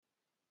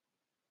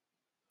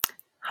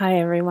Hi,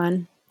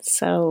 everyone.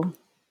 So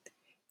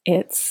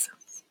it's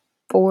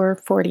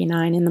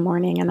 4:49 in the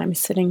morning, and I'm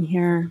sitting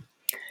here,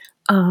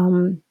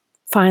 um,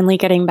 finally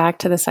getting back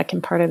to the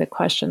second part of the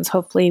questions.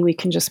 Hopefully, we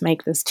can just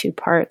make this two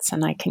parts,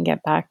 and I can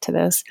get back to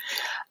this.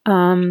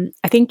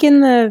 I think in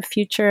the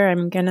future,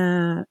 I'm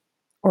gonna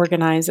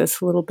organize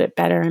this a little bit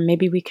better, and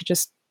maybe we could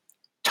just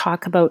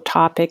talk about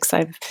topics.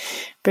 I've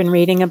been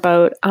reading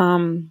about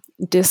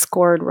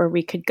Discord where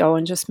we could go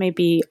and just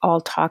maybe all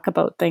talk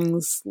about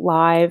things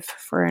live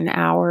for an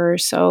hour or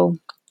so,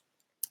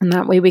 and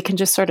that way we can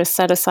just sort of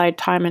set aside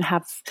time and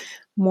have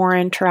more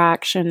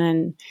interaction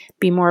and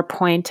be more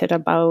pointed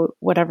about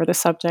whatever the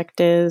subject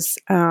is.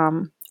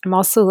 I'm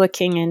also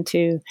looking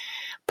into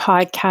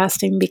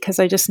podcasting because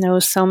I just know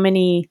so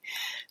many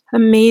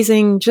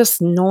amazing,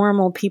 just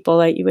normal people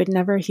that you would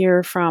never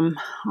hear from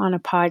on a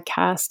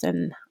podcast.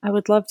 And I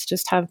would love to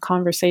just have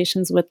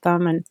conversations with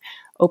them and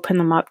open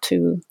them up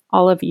to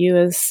all of you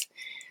as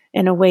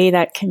in a way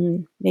that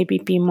can maybe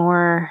be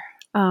more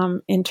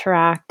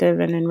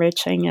interactive and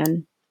enriching.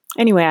 And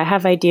anyway, I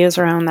have ideas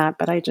around that,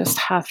 but I just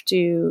have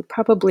to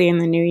probably in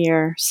the new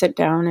year sit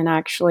down and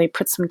actually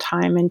put some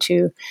time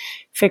into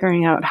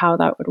figuring out how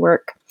that would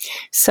work.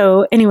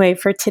 So, anyway,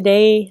 for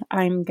today,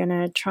 I'm going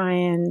to try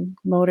and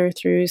motor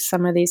through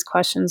some of these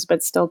questions,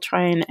 but still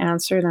try and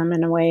answer them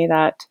in a way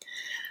that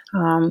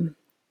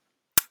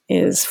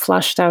is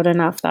flushed out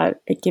enough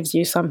that it gives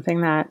you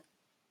something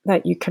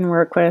that you can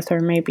work with,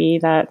 or maybe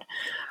that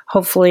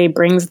hopefully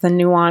brings the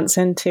nuance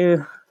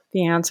into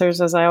the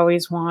answers as I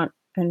always want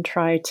and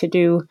try to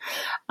do.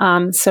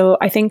 So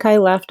I think I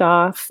left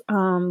off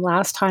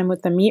last time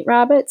with the meat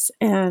rabbits.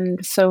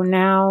 And so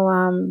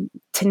now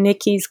to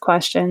Nikki's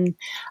question,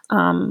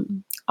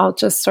 I'll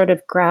just sort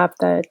of grab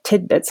the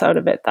tidbits out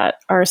of it that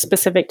are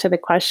specific to the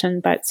question.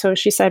 But so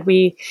she said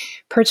we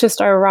purchase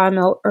our raw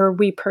milk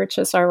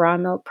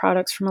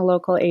products from a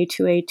local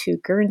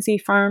A2A2 Guernsey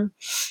farm.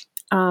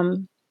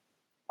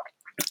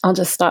 I'll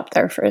just stop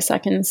there for a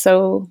second.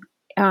 So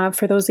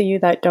for those of you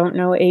that don't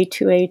know,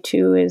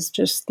 A2A2 is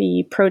just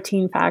the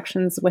protein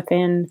factions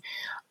within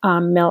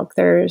milk.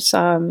 There's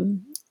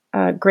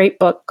a great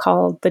book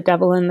called The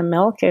Devil in the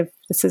Milk, if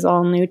this is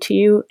all new to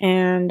you.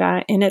 And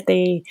in it,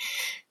 they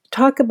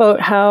talk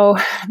about how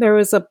there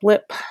was a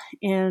blip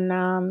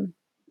in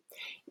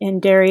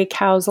dairy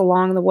cows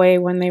along the way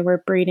when they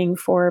were breeding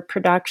for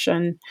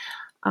production,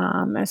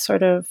 as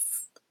sort of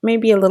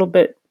maybe a little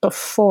bit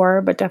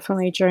before, but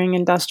definitely during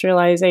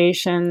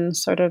industrialization,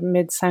 sort of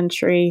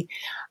mid-century,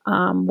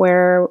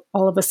 where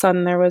all of a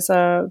sudden there was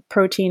a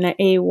protein, a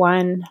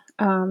A1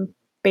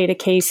 beta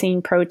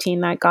casein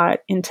protein that got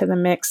into the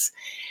mix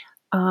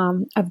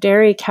of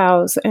dairy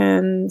cows.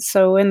 And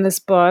so in this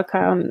book,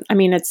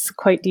 it's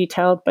quite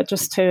detailed, but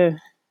just to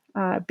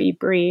be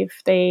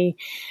brief, they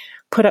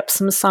put up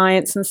some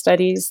science and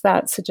studies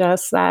that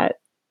suggest that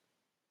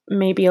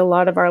maybe a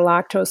lot of our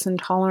lactose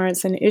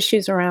intolerance and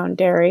issues around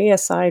dairy,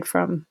 aside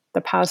from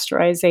the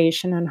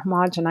pasteurization and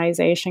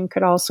homogenization,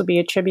 could also be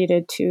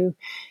attributed to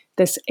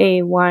this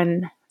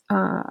A1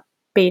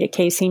 beta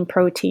casein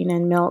protein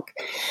in milk.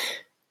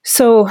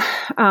 So,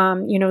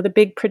 the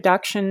big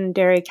production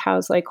dairy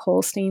cows like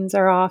Holsteins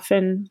are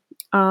often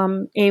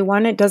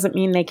A1. It doesn't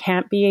mean they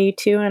can't be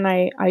A2. And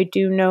I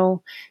do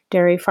know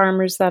dairy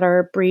farmers that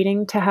are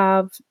breeding to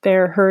have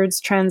their herds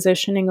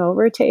transitioning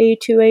over to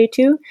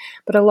A2A2.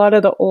 But a lot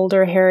of the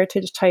older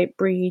heritage type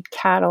breed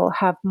cattle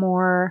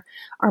are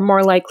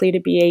more likely to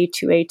be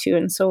A2A2.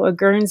 And so a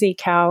Guernsey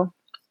cow,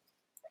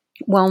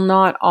 well,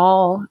 not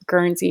all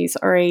Guernseys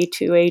are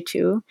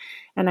A2A2.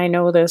 And I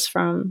know this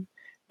from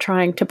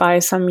trying to buy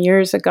some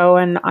years ago,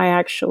 and I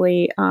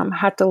actually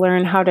had to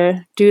learn how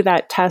to do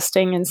that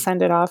testing and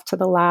send it off to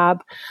the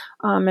lab.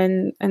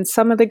 And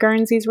some of the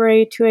Guernseys were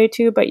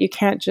A2A2, but you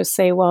can't just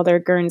say, well, they're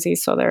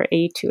Guernseys, so they're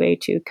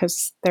A2A2,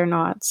 because they're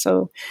not.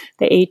 So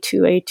the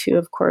A2A2,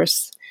 of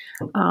course,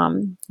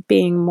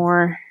 being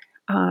more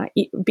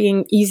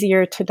being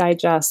easier to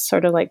digest,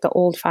 sort of like the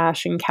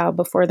old-fashioned cow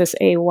before this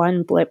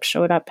A1 blip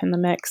showed up in the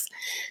mix.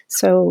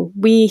 So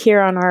we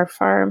here on our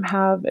farm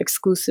have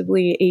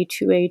exclusively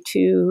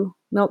A2A2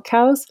 milk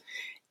cows,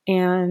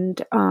 and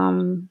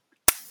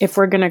if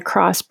we're going to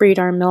crossbreed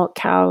our milk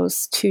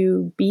cows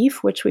to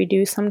beef, which we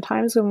do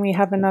sometimes when we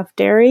have enough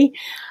dairy,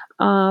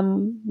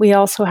 we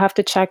also have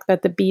to check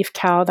that the beef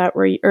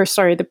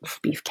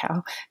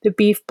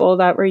bull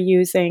that we're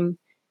using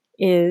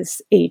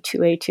is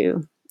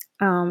A2A2.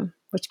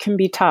 Which can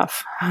be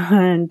tough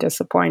and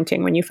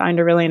disappointing when you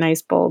find a really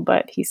nice bull,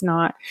 but he's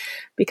not,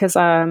 because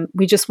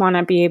we just want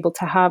to be able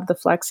to have the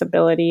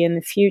flexibility in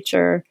the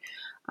future.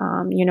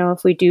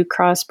 If we do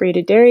crossbreed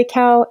a dairy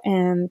cow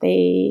and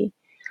they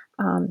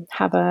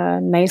have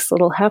a nice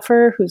little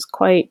heifer who's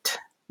quite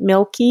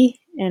milky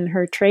in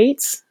her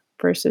traits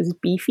versus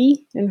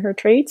beefy in her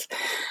traits,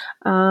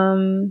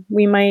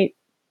 we might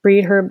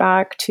breed her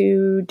back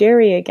to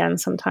dairy again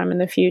sometime in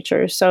the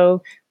future.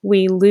 So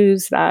we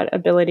lose that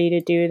ability to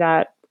do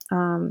that.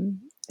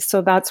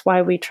 So that's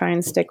why we try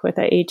and stick with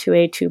a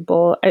A2A2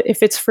 bull.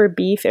 If it's for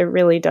beef, it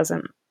really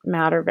doesn't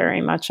matter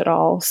very much at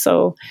all.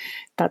 So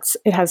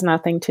it has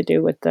nothing to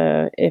do with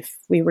if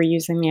we were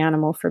using the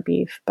animal for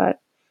beef. But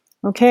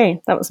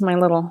okay, that was my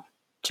little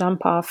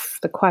jump off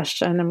the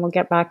question, and we'll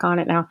get back on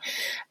it now.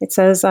 It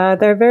says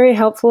they're very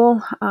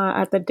helpful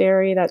at the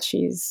dairy that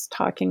she's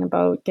talking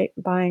about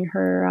buying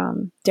her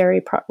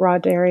raw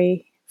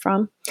dairy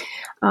from.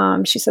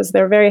 She says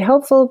they're very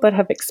helpful, but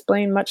have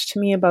explained much to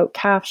me about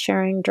calf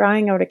sharing,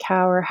 drying out a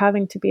cow, or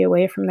having to be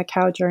away from the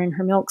cow during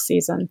her milk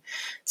season.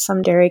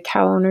 Some dairy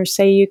cow owners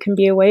say you can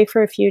be away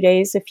for a few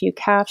days if you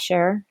calf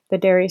share. The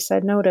dairy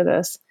said no to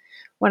this.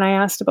 When I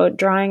asked about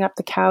drying up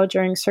the cow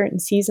during certain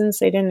seasons,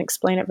 they didn't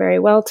explain it very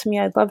well to me.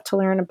 I'd love to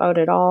learn about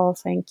it all.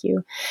 Thank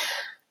you.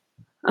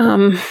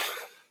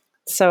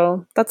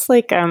 So that's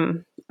like,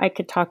 I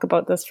could talk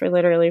about this for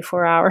literally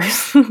 4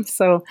 hours.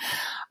 So,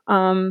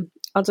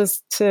 I'll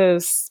just to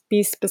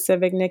be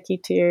specific, Nikki,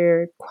 to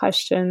your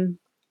question.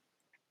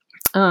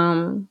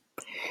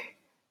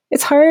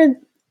 It's hard.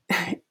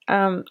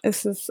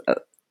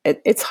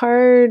 It's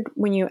hard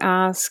when you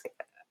ask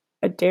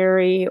a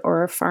dairy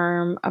or a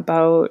farm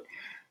about,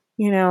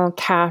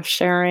 calf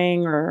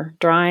sharing or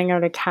drying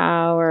out a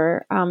cow,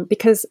 or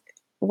because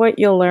what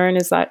you'll learn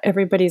is that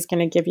everybody's going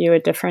to give you a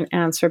different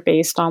answer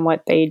based on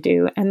what they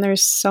do, and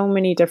there's so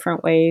many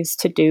different ways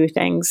to do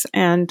things,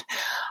 and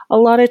a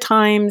lot of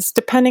times,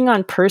 depending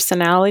on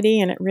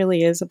personality, and it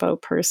really is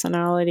about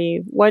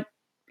personality, what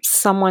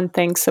someone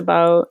thinks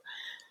about,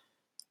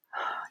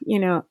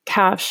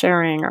 calf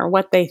sharing, or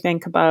what they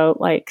think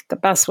about like the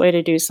best way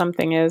to do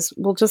something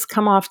will just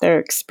come off their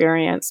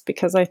experience,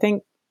 because I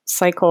think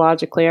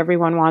psychologically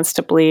everyone wants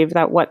to believe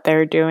that what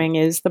they're doing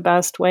is the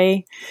best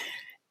way.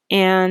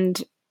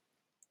 And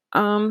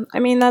I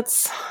mean,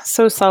 that's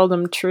so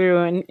seldom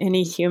true in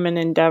any human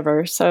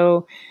endeavor.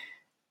 So,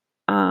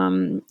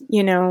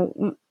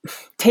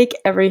 take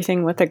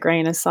everything with a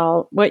grain of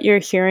salt. What you're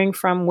hearing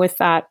from with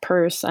that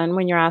person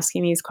when you're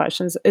asking these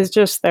questions is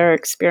just their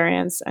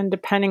experience. And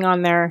depending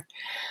on their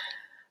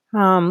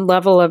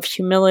level of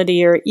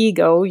humility or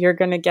ego, you're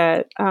going to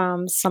get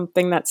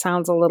something that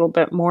sounds a little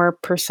bit more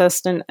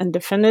persistent and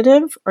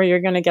definitive, or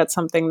you're going to get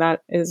something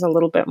that is a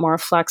little bit more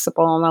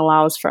flexible and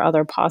allows for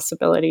other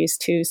possibilities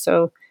too.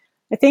 So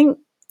I think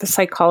the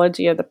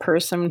psychology of the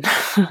person,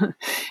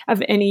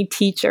 of any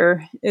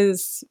teacher,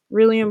 is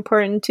really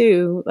important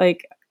too.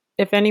 Like,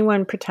 if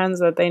anyone pretends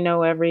that they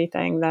know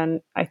everything,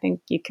 then I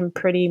think you can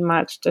pretty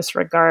much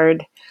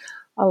disregard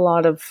a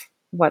lot of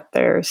what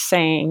they're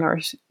saying, or,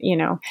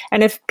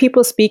 and if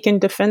people speak in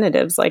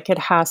definitives, like it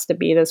has to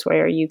be this way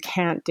or you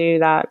can't do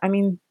that, I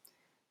mean,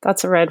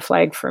 that's a red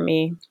flag for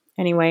me.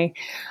 Anyway,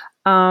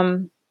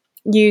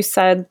 you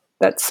said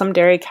that some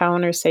dairy cow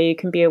owners say you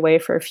can be away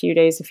for a few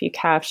days if you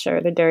calf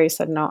share. The dairy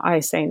said no. I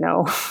say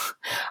no.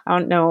 I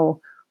don't know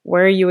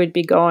where you would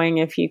be going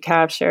if you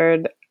calf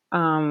shared.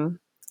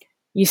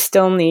 You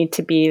still need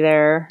to be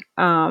there.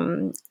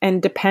 And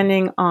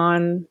depending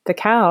on the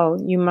cow,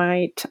 you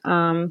might,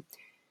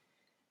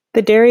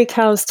 the dairy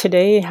cows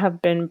today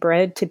have been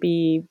bred to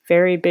be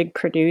very big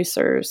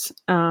producers,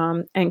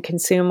 and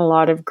consume a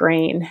lot of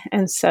grain.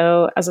 And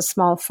so as a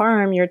small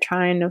farm, you're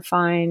trying to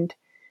find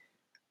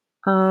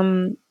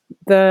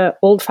the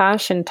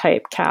old-fashioned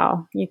type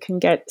cow. You can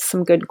get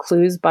some good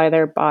clues by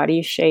their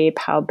body shape,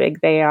 how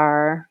big they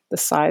are, the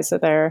size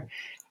of their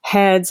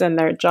heads and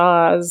their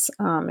jaws,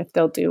 if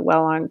they'll do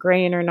well on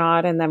grain or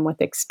not. And then with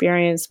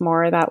experience,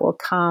 more of that will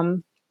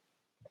come.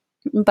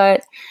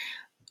 But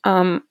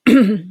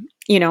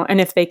and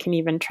if they can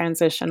even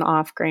transition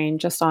off grain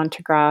just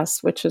onto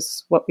grass, which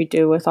is what we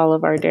do with all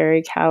of our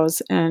dairy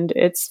cows. And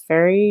it's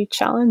very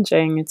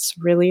challenging. It's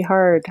really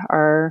hard.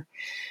 Our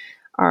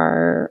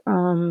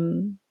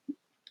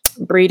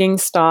breeding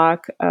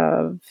stock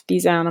of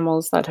these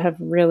animals that have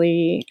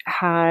really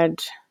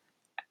had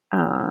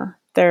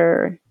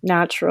their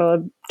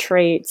natural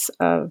traits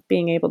of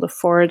being able to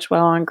forage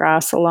well on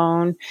grass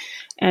alone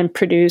and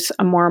produce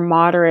a more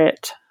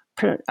moderate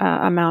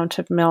amount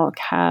of milk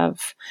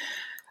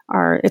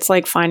it's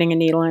like finding a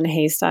needle in a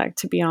haystack,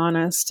 to be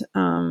honest.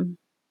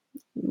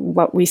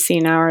 What we see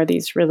now are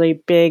these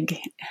really big,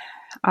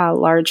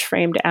 large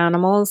framed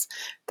animals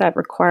that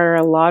require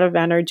a lot of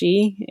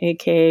energy,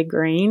 aka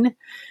grain,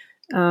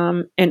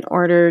 in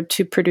order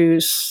to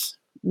produce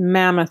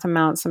mammoth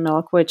amounts of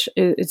milk, which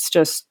it's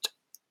just,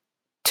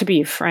 to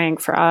be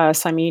frank, for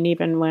us, I mean,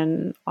 even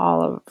when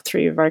all of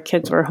 3 of our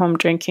kids were home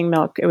drinking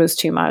milk, it was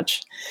too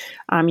much.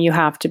 You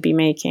have to be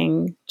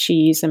making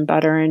cheese and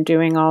butter and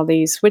doing all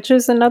these, which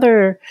is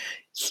another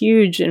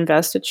huge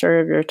investiture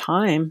of your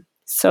time.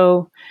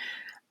 So,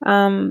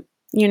 can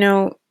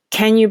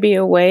you be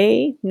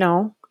away?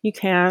 No, you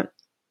can't.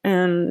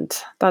 And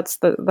that's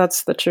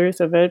the truth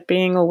of it.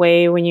 Being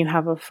away when you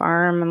have a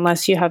farm,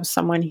 unless you have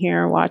someone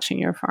here watching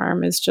your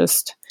farm, is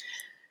just,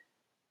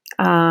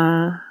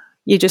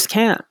 you just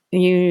can't.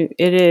 You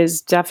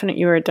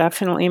are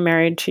definitely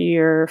married to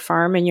your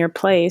farm and your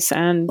place.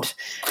 And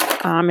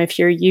if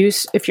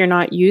you're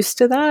not used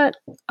to that,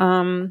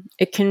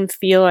 it can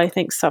feel, I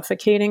think,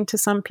 suffocating to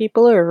some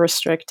people or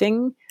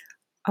restricting.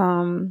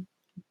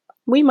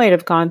 we might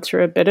have gone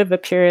through a bit of a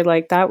period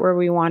like that where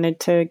we wanted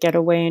to get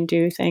away and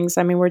do things.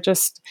 I mean, we're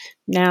just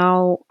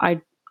now I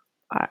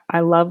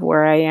love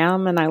where I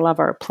am and I love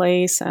our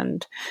place,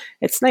 and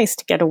it's nice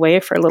to get away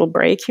for a little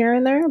break here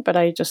and there, but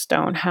I just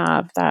don't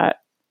have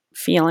that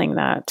feeling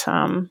that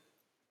I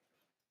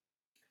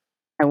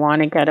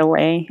want to get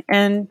away.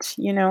 And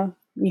you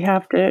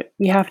have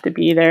to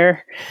be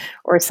there,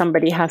 or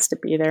somebody has to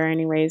be there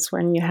anyways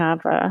when you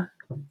have a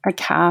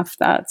calf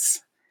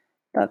that's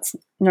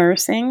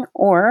nursing,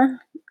 or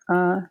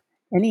uh,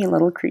 any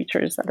little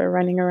creatures that are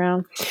running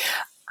around.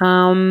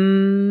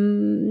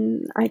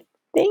 I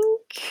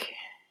think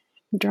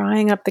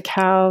drying up the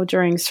cow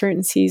during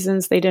certain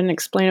seasons, they didn't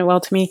explain it well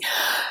to me.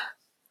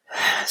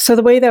 So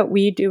the way that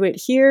we do it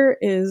here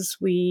is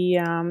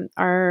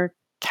our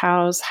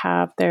cows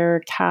have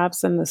their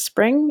calves in the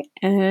spring,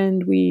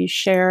 and we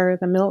share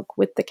the milk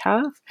with the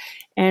calf,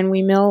 and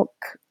we milk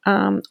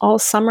all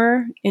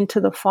summer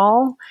into the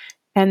fall,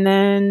 and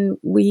then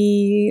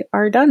we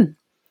are done.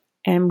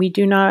 And we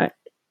do not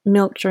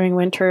milk during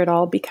winter at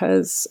all,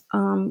 because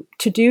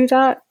to do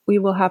that, we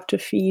will have to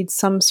feed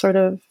some sort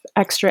of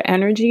extra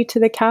energy to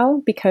the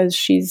cow, because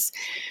she's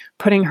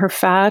putting her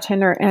fat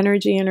and her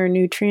energy and her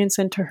nutrients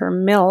into her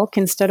milk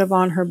instead of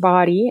on her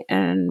body.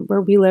 And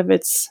where we live,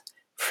 it's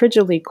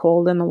frigidly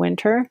cold in the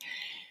winter.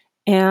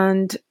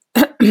 And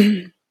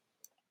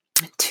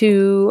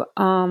to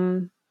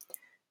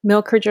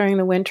milk her during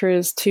the winter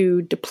is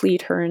to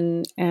deplete her.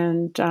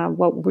 And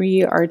what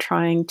we are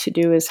trying to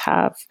do is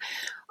have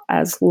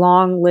as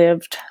long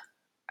lived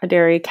a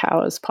dairy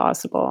cow as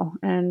possible.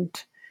 And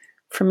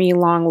for me,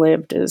 long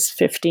lived is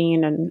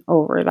 15 and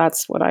over.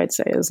 That's what I'd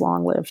say is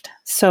long lived.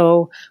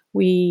 So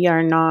we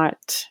are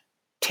not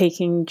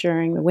taking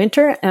during the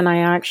winter. And I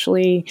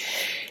actually,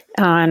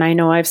 and I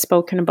know I've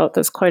spoken about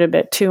this quite a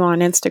bit too on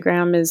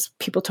Instagram, is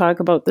people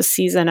talk about the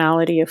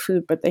seasonality of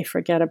food, but they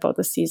forget about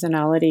the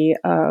seasonality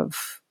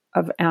of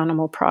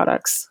animal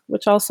products,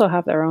 which also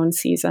have their own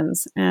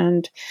seasons.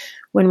 And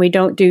when we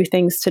don't do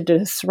things to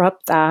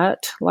disrupt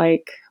that,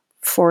 like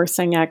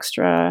forcing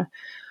extra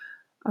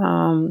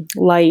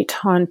light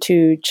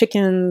onto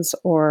chickens,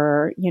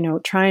 or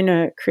trying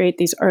to create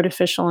these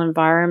artificial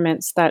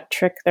environments that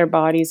trick their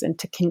bodies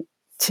into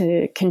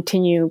to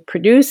continue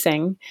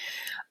producing,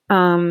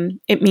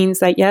 it means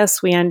that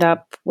yes, we end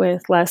up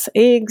with less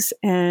eggs,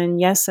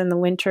 and yes, in the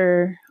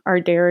winter our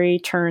dairy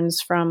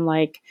turns from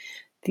like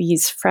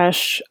these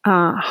fresh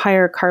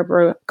higher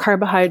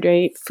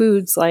carbohydrate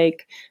foods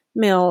like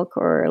milk,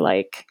 or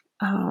like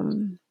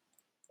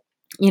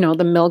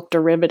the milk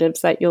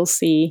derivatives that you'll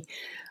see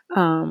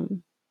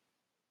um,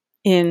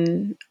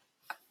 in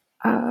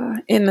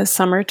in the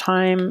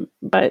summertime.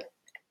 But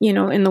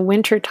in the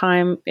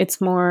wintertime,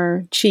 it's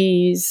more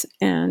cheese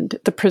and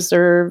the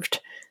preserved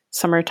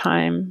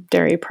summertime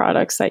dairy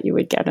products that you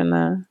would get in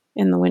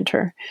the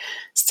winter.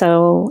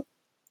 So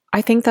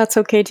I think that's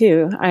okay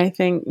too. I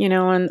think,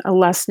 and a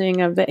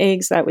lessening of the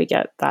eggs that we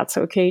get, that's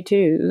okay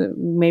too.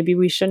 Maybe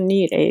we shouldn't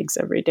eat eggs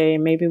every day.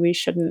 Maybe we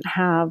shouldn't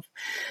have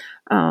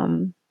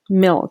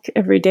milk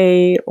every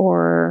day,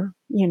 or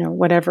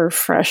whatever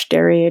fresh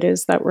dairy it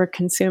is that we're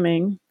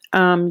consuming.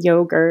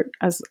 Yogurt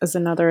as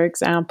another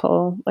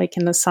example. Like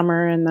in the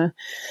summer and the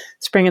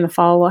spring and the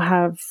fall, we'll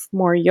have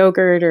more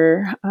yogurt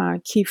or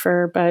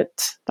kefir,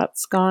 but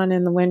that's gone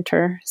in the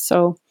winter.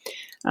 So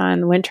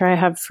in the winter, I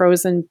have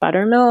frozen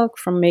buttermilk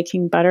from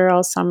making butter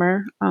all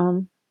summer.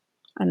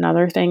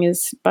 Another thing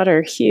is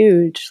butter,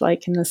 huge.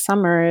 Like in the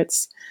summer,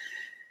 it's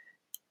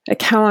a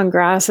cow on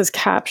grass is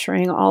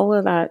capturing all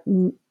of that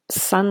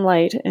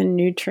sunlight and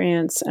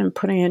nutrients and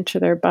putting it into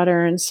their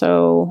butter. And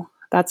so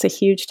that's a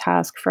huge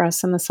task for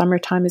us in the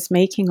summertime, is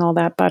making all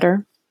that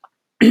butter.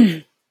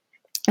 And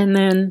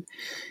then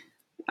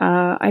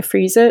I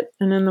freeze it.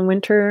 And in the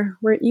winter,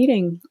 we're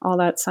eating all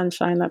that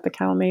sunshine that the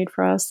cow made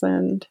for us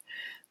and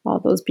all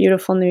those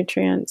beautiful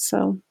nutrients.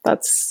 So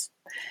that's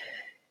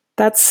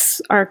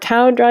our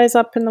cow dries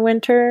up in the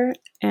winter.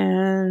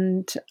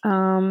 And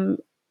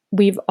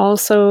we've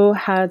also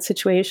had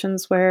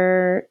situations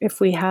where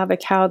if we have a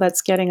cow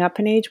that's getting up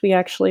in age, we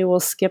actually will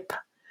skip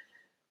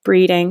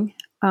breeding.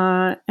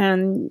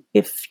 And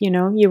if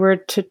you were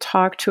to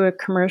talk to a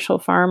commercial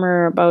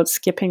farmer about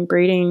skipping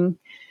breeding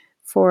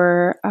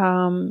for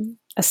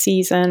a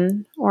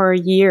season or a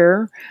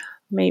year,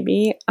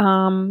 maybe,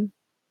 I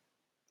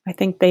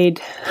think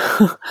they'd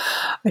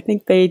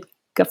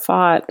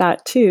guffaw at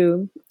that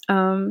too,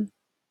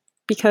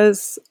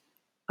 because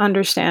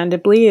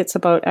understandably it's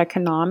about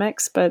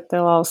economics, but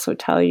they'll also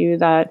tell you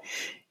that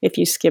if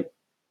you skip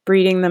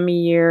breeding them a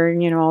year,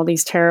 all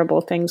these terrible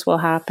things will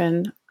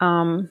happen.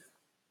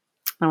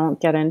 I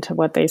won't get into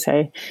what they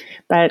say,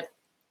 but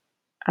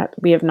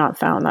we have not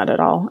found that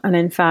at all. And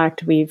in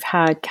fact, we've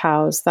had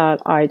cows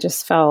that I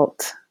just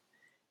felt,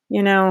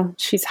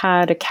 she's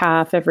had a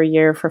calf every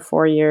year for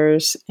 4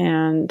 years,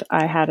 and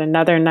I had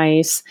another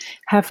nice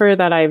heifer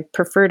that I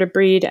prefer to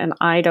breed, and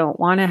I don't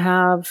want to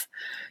have,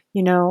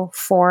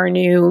 4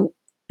 new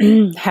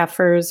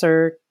heifers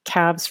or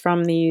calves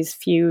from these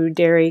few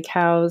dairy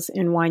cows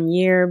in 1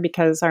 year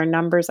because our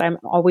numbers, I'm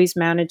always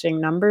managing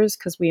numbers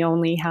because we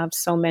only have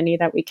so many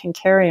that we can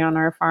carry on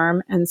our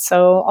farm. And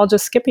so I'll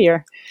just skip a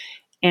year.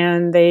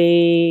 And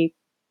they,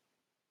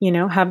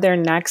 have their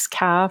next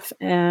calf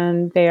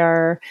and they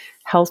are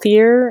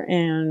healthier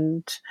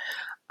and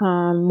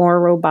more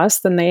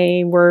robust than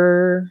they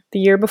were the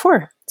year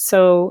before.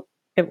 So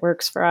it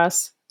works for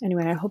us.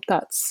 Anyway, I hope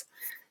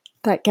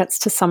that gets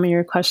to some of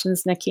your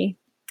questions, Nikki.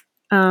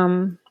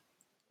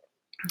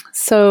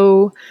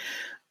 So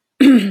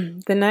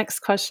the next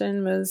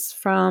question was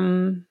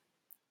from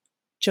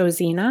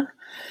Josina.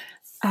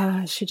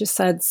 She just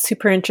said,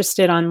 super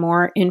interested on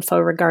more info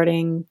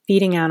regarding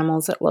feeding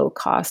animals at low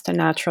cost and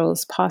natural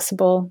as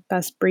possible,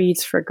 best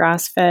breeds for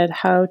grass-fed,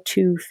 how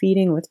to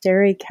feeding with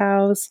dairy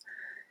cows.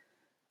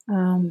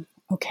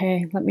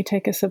 Okay, let me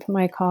take a sip of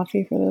my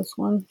coffee for this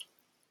one.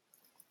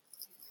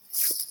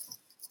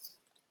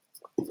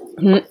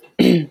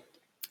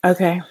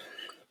 Okay,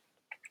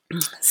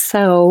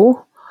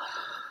 so,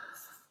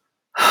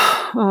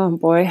 oh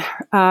boy,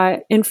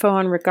 info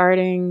on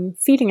regarding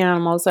feeding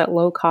animals at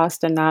low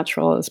cost and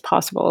natural as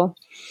possible.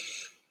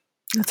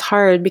 It's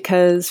hard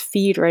because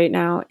feed right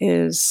now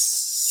is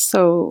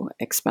so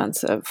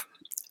expensive.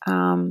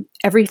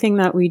 Everything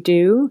that we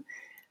do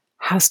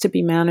has to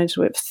be managed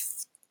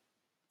with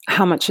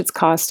how much it's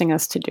costing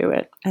us to do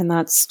it. And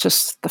that's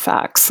just the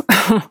facts.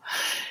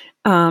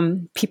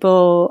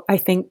 People, I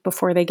think,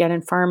 before they get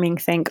in farming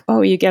think,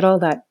 oh, you get all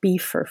that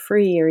beef for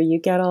free, or you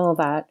get all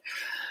that,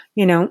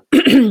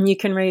 you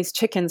can raise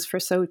chickens for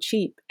so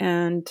cheap.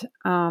 And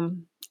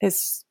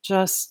it's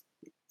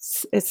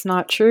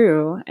not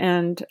true.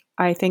 And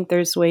I think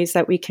there's ways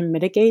that we can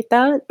mitigate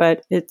that,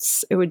 but it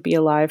would be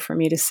a lie for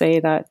me to say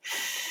that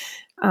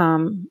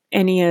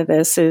any of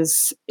this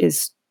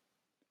is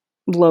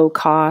low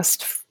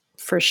cost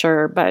for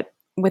sure. But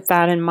with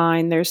that in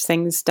mind, there's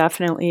things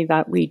definitely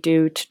that we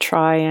do to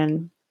try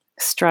and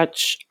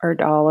stretch our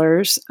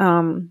dollars.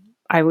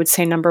 I would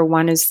say number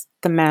one is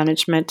the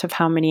management of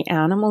how many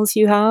animals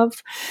you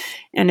have.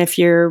 And if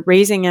you're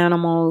raising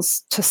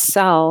animals to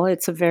sell,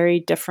 it's a very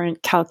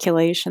different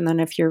calculation than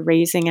if you're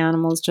raising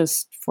animals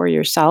just for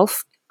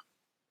yourself.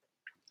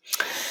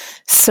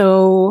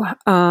 So,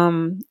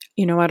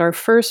 at our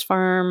first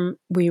farm,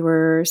 we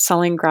were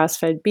selling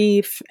grass-fed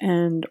beef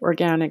and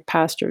organic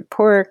pastured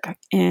pork,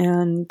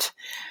 and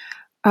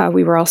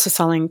we were also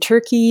selling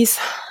turkeys.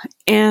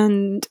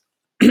 And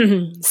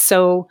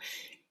so,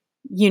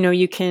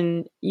 you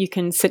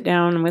can sit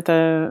down with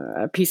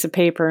a piece of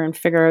paper and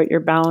figure out your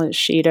balance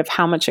sheet of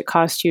how much it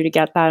cost you to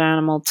get that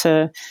animal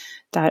to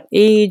that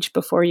age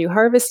before you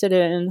harvested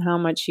it and how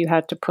much you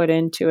had to put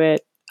into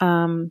it.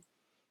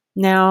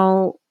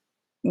 Now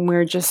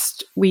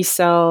we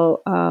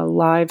sell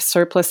live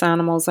surplus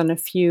animals and a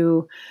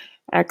few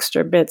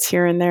extra bits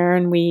here and there,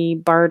 and we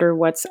barter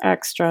what's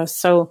extra.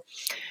 So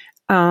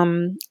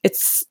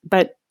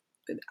but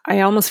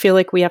I almost feel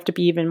like we have to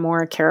be even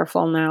more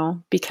careful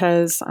now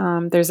because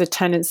there's a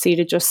tendency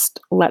to just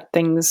let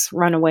things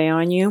run away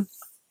on you.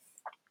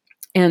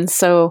 And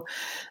so,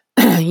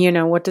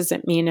 what does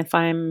it mean if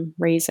I'm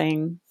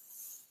raising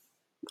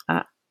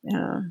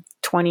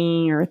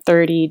 20 or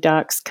 30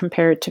 ducks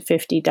compared to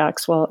 50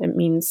 ducks? Well, it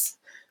means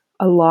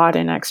a lot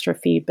in extra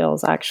feed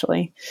bills,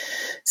 actually.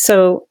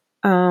 So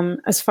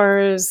as far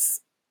as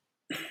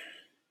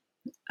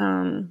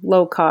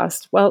low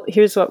cost, well,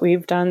 here's what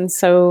we've done.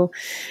 So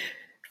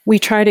we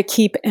try to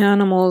keep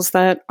animals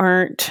that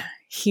aren't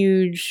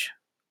huge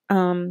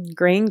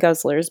grain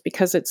guzzlers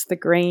because it's the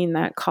grain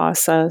that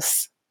costs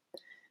us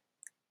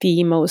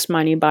the most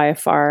money by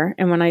far.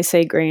 And when I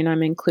say grain,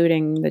 I'm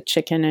including the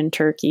chicken and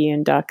turkey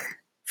and duck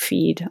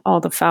feed, all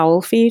the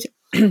fowl feed,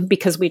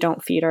 because we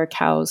don't feed our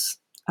cows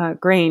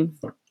grain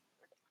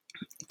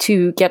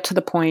to get to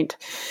the point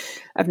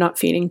of not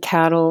feeding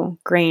cattle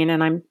grain.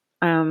 And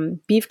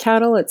beef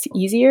cattle, it's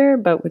easier,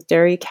 but with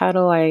dairy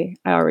cattle, I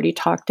already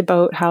talked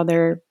about how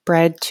they're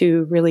bred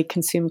to really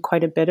consume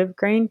quite a bit of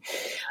grain.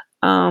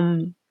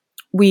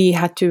 We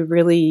had to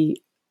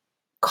really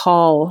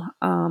call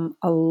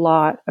a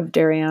lot of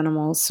dairy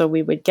animals. So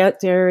we would get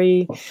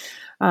dairy,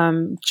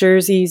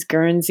 Jerseys,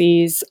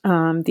 Guernseys,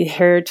 the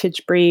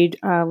heritage breed.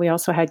 We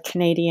also had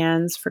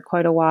Canadians for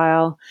quite a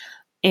while.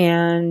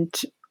 And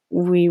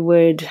we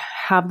would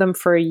have them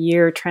for a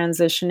year,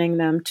 transitioning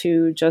them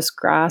to just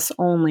grass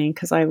only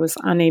because I was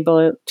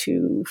unable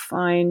to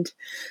find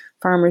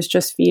farmers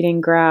just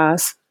feeding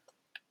grass.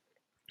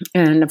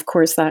 And of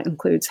course, that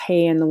includes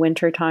hay in the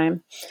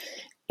wintertime.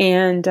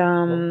 And,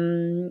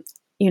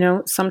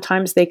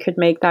 sometimes they could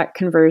make that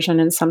conversion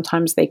and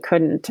sometimes they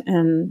couldn't.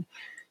 And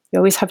you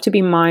always have to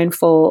be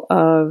mindful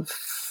of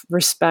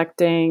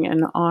respecting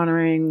and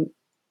honoring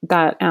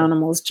that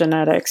animal's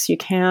genetics. You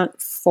can't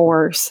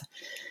force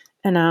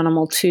an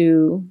animal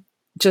to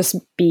just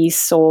be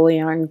solely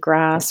on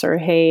grass or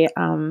hay.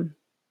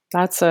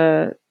 That's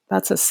a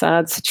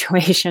sad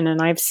situation,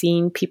 and I've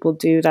seen people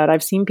do that.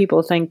 I've seen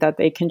people think that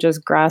they can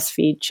just grass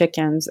feed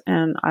chickens,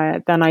 and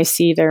then I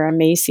see their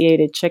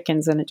emaciated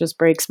chickens, and it just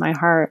breaks my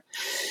heart.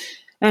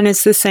 And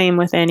it's the same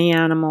with any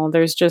animal.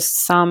 There's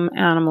just some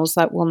animals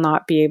that will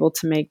not be able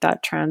to make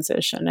that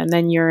transition. And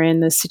then you're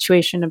in the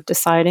situation of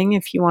deciding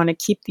if you want to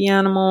keep the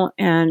animal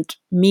and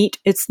meet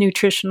its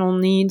nutritional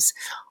needs,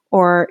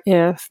 or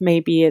if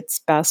maybe it's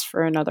best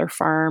for another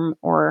farm,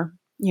 or,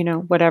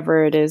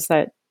 whatever it is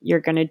that you're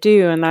going to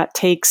do. And that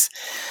takes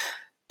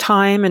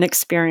time and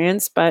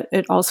experience, but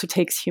it also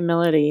takes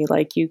humility.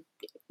 Like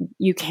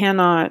you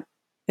cannot,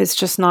 it's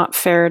just not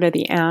fair to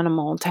the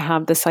animal to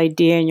have this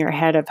idea in your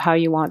head of how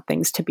you want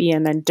things to be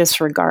and then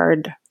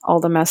disregard all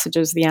the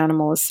messages the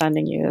animal is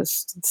sending you.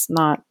 It's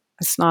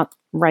not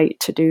right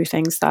to do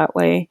things that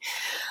way.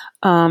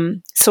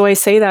 So I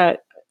say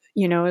that,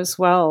 as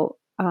well,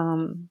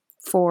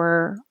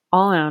 for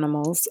all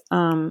animals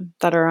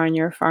that are on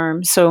your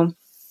farm. So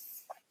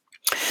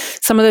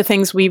some of the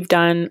things we've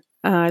done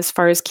as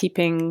far as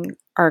keeping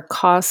our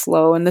costs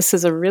low, and this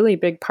is a really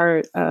big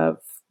part of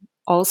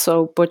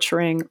also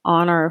butchering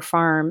on our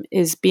farm,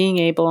 is being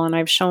able, and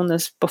I've shown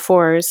this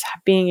before, is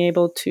being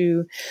able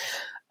to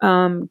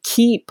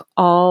keep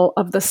all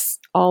of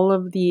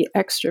the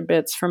extra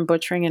bits from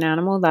butchering an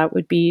animal that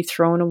would be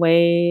thrown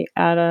away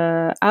at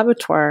a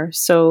abattoir.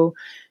 So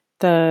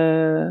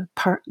the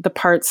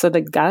parts of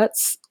the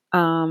guts,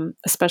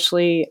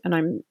 especially, and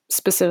I'm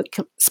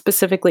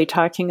specifically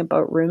talking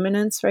about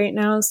ruminants right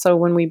now. So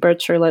when we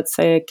butcher, let's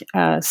say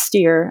a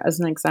steer as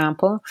an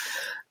example,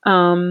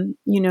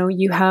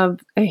 you have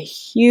a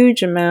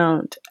huge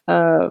amount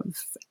of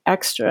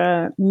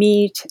extra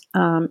meat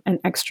and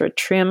extra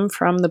trim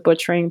from the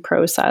butchering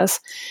process.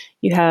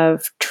 You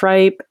have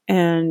tripe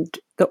and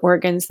the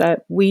organs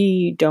that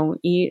we don't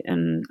eat.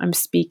 And I'm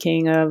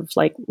speaking of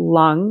like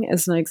lung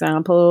as an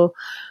example.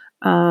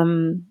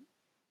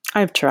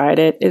 I've tried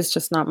it. It's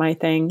just not my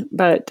thing.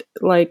 But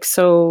like,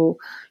 so,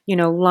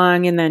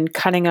 lung, and then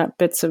cutting up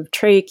bits of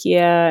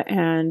trachea.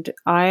 And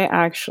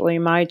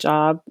my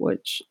job,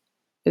 which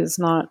is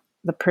not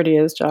the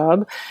prettiest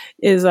job,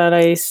 is that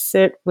I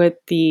sit with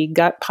the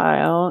gut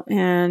pile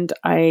and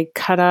I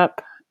cut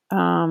up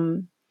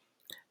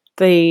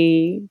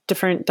the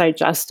different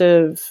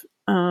digestive,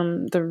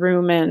 the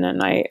rumen,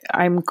 and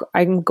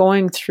I'm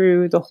going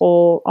through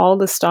all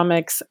the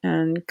stomachs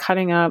and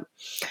cutting up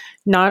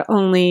not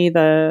only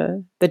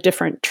the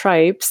different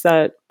tripes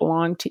that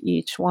belong to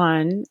each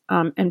one,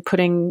 and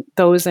putting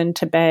those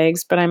into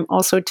bags, but I'm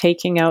also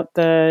taking out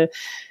the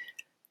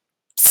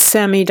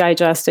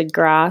semi-digested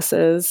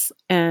grasses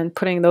and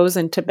putting those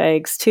into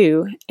bags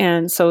too.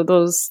 And so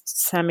those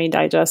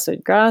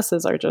semi-digested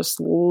grasses are just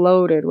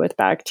loaded with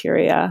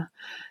bacteria,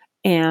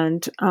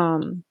 and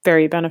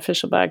very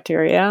beneficial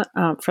bacteria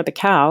for the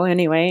cow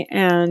anyway.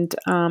 And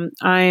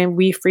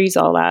we freeze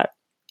all that.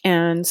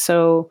 And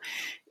so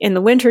in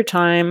the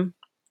wintertime,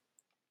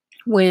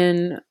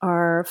 when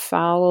our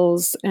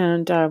fowls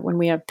and when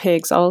we have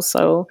pigs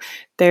also,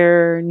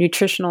 their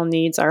nutritional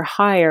needs are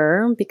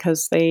higher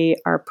because they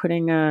are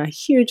putting a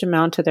huge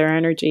amount of their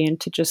energy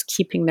into just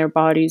keeping their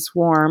bodies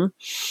warm.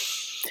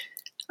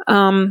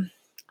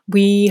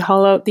 We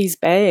haul out these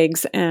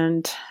bags,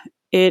 and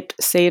it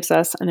saves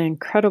us an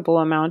incredible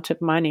amount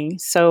of money.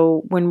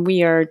 So when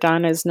we are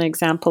done, as an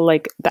example,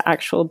 like the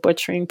actual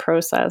butchering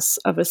process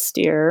of a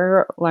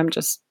steer, I'm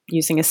just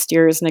using a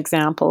steer as an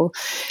example,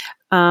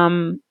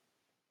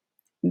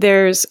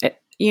 there's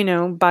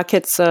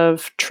buckets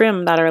of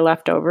trim that are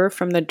left over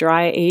from the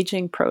dry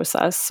aging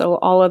process. So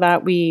all of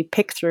that, we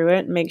pick through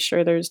it and make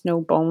sure there's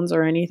no bones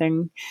or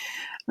anything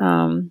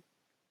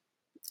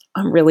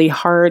really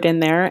hard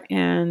in there,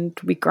 and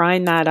we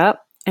grind that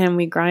up, and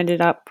we grind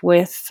it up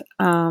with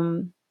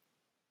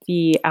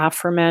the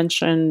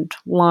aforementioned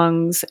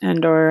lungs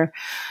and or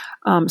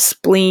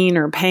spleen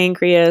or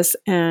pancreas,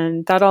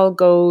 and that all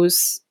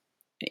goes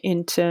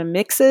into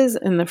mixes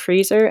in the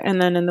freezer.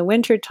 And then in the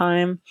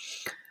wintertime,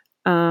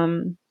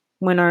 when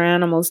our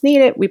animals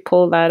need it, we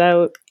pull that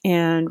out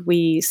and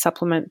we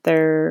supplement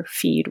their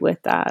feed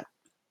with that.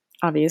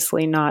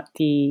 Obviously not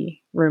the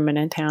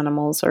ruminant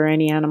animals or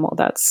any animal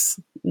that's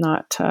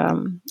not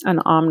an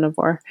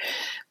omnivore.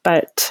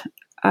 But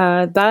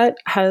that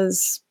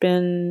has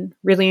been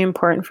really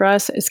important for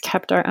us. It's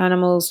kept our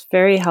animals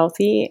very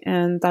healthy.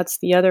 And that's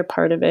the other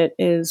part of it,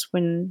 is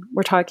when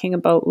we're talking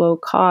about low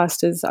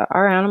cost, is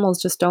our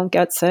animals just don't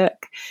get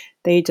sick.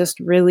 They just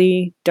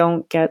really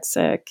don't get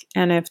sick.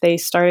 And if they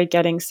started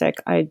getting sick,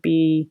 I'd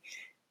be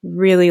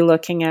really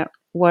looking at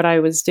what I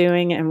was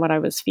doing and what I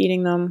was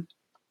feeding them,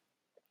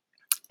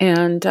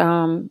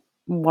 and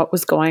what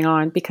was going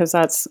on, because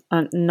that's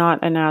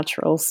not a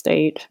natural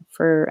state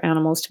for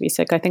animals to be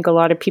sick. I think a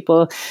lot of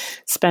people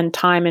spend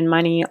time and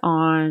money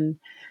on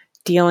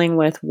dealing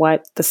with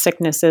what the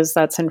sickness is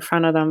that's in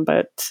front of them.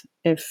 But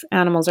if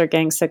animals are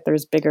getting sick,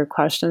 there's bigger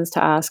questions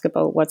to ask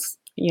about what's,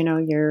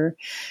 your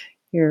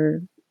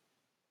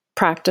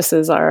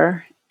practices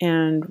are,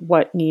 and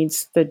what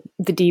needs the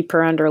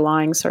deeper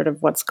underlying sort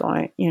of what's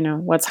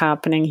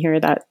happening here,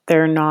 that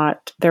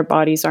their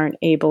bodies aren't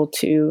able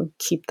to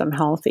keep them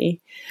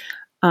healthy.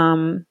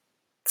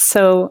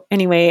 So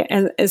anyway,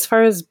 and as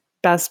far as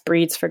best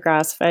breeds for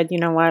grass-fed, you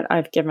know what?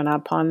 I've given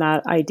up on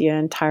that idea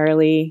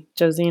entirely,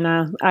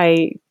 Josina.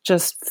 I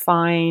just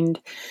find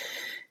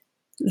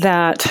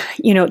that,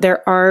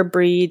 there are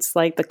breeds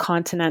like the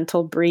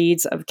continental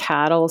breeds of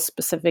cattle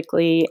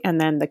specifically, and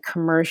then the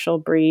commercial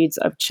breeds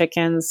of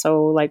chickens.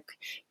 So, like,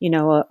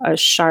 a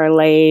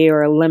Charolais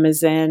or a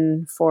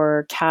Limousin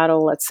for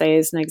cattle, let's say,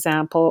 as an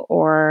example,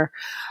 or,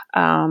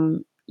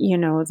 um,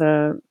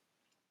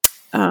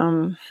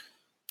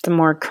 the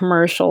more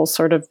commercial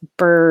sort of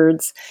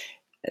birds.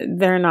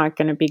 They're not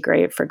going to be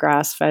great for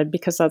grass fed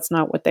because that's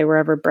not what they were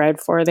ever bred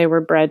for. They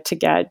were bred to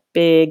get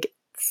big,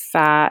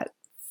 fat,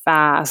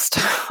 fast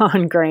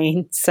on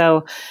grain.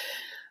 So,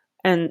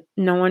 and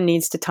no one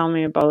needs to tell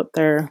me about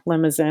their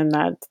Limousin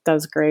that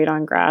does great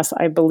on grass.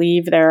 I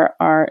believe there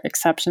are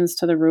exceptions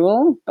to the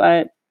rule,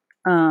 but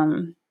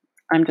I'm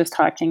just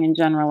talking in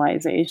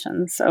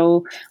generalization.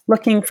 So,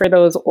 looking for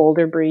those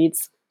older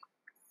breeds.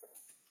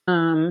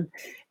 And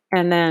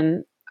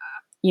then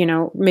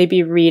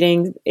maybe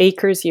reading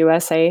Acres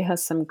USA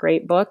has some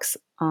great books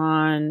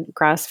on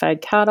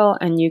grass-fed cattle,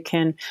 and you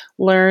can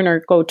learn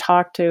or go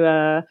talk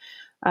to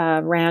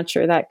a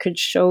rancher that could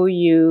show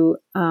you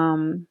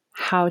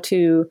how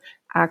to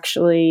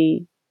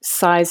actually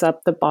size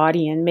up the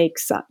body and make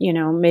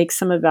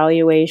some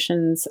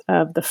evaluations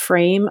of the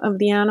frame of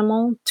the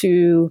animal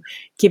to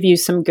give you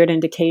some good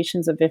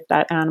indications of if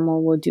that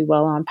animal will do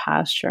well on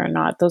pasture or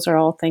not. Those are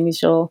all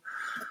things you'll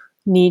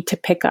need to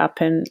pick up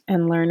and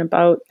learn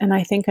about. And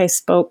I think I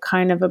spoke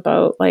kind of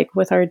about, like,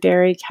 with our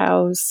dairy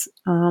cows,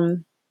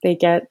 they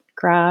get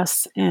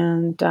grass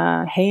and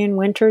hay in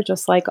winter,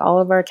 just like all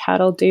of our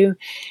cattle do.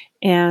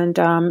 And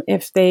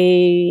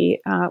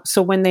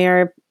so when they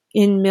are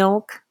in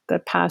milk, the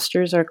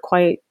pastures are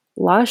quite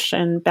lush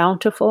and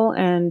bountiful,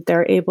 and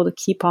they're able to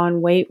keep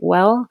on weight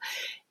well.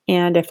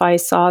 And if I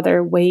saw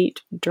their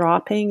weight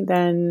dropping,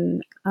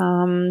 then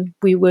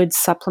we would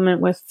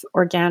supplement with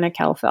organic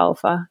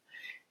alfalfa.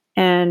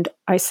 And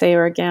I say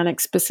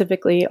organic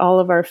specifically, all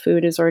of our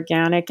food is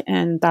organic,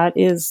 and that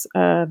is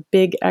a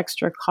big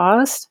extra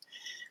cost.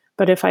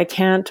 But if I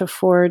can't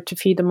afford to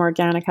feed them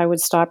organic, I would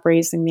stop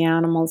raising the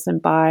animals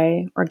and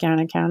buy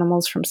organic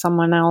animals from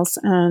someone else.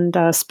 And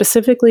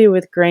specifically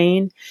with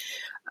grain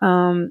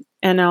and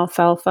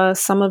alfalfa,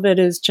 some of it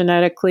is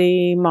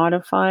genetically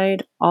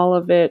modified. All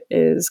of it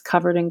is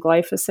covered in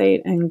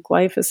glyphosate. And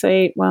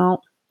glyphosate,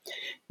 well,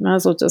 you might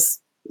as well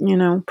just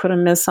put a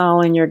missile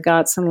in your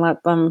guts and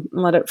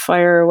let it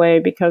fire away,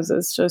 because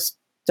it's just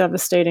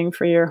devastating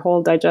for your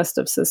whole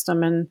digestive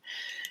system. And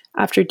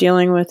after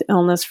dealing with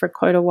illness for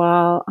quite a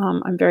while,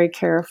 I'm very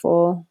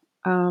careful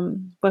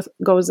what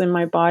goes in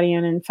my body.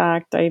 And in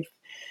fact, I've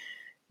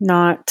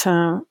not,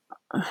 I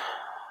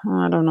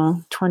don't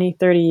know, 20,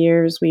 30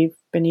 years, we've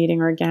been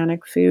eating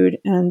organic food.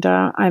 And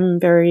I'm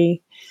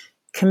very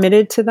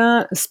committed to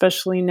that,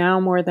 especially now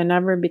more than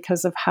ever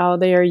because of how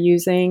they are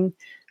using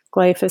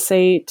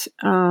glyphosate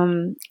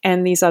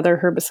and these other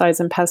herbicides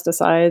and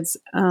pesticides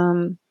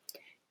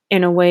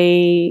in a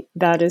way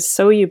that is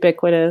so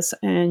ubiquitous,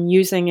 and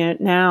using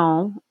it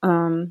now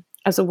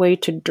as a way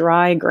to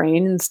dry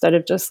grain instead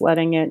of just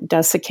letting it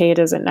desiccate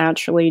as it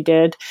naturally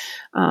did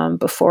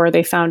before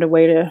they found a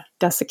way to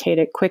desiccate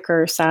it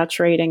quicker,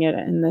 saturating it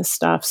in this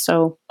stuff.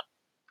 So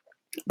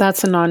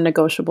that's a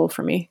non-negotiable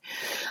for me.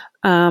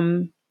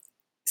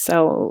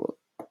 So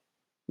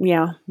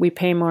yeah, we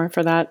pay more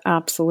for that.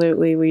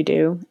 Absolutely, we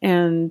do.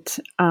 And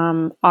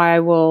I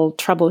will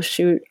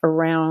troubleshoot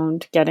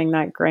around getting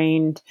that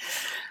grain.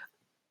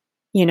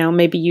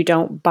 Maybe you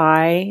don't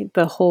buy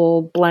the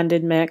whole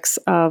blended mix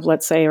of,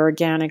 let's say,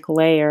 organic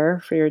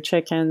layer for your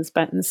chickens,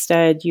 but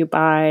instead you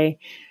buy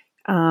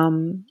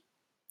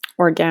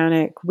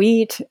organic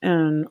wheat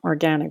and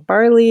organic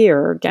barley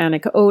or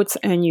organic oats,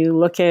 and you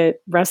look at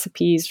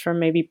recipes from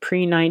maybe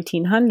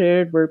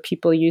pre-1900 where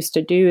people used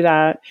to do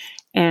that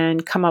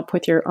and come up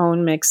with your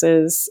own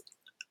mixes.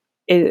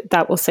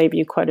 That will save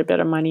you quite a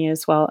bit of money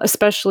as well,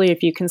 especially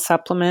if you can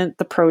supplement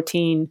the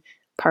protein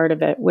part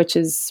of it, which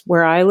is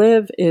where I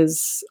live,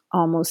 is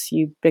almost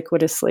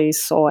ubiquitously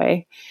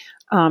soy.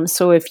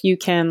 So if you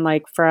can,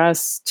 like for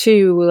us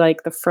too,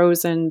 like the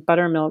frozen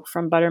buttermilk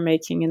from butter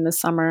making in the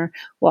summer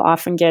will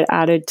often get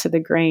added to the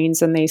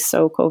grains and they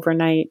soak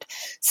overnight.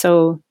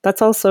 So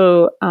that's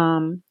also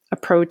a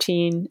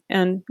protein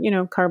and,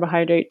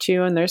 carbohydrate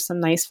too. And there's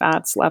some nice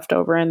fats left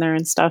over in there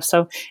and stuff.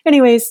 So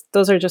anyways,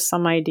 those are just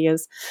some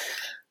ideas.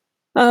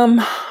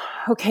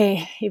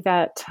 Okay,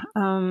 Yvette.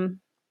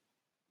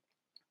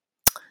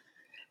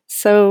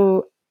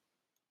 So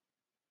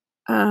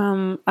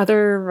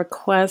other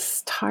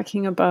requests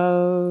talking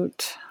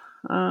about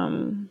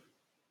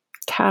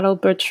cattle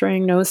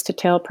butchering, nose to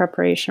tail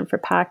preparation for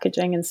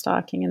packaging and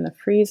stocking in the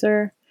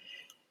freezer,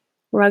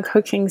 rug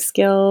hooking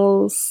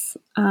skills,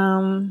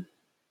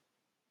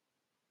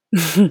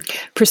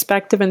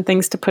 perspective and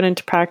things to put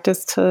into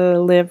practice to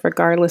live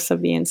regardless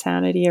of the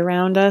insanity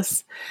around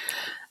us.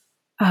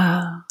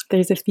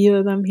 There's a few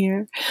of them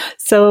here.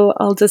 So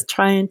I'll just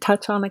try and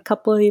touch on a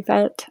couple of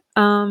that.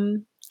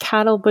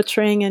 cattle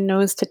butchering and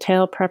nose to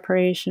tail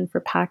preparation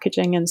for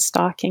packaging and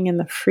stocking in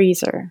the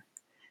freezer.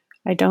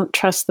 I don't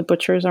trust the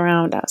butchers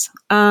around us.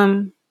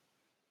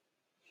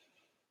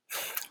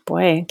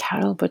 Boy,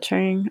 cattle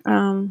butchering.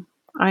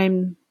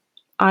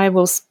 I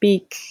will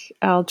speak.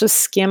 I'll just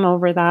skim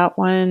over that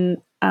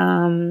one.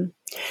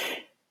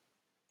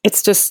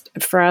 It's just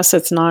for us,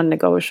 it's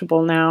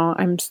non-negotiable now.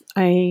 I'm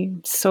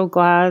so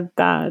glad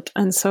that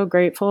and so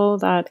grateful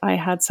that I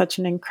had such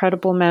an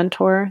incredible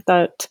mentor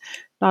that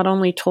not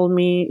only told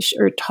me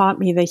or taught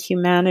me the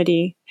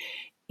humanity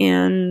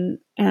in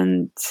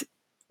and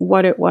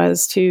what it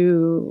was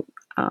to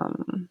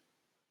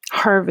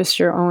harvest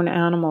your own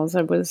animals.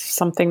 It was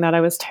something that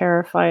I was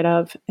terrified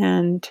of,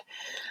 and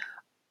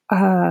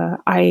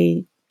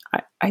I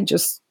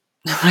just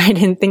I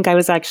didn't think I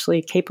was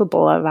actually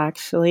capable of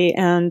actually.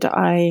 And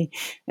I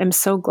am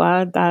so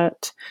glad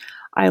that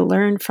I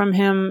learned from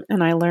him,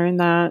 and I learned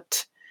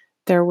that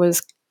there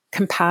was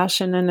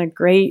compassion and a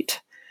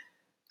great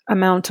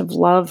amount of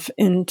love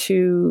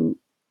into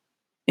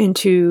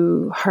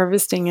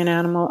harvesting an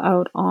animal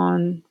out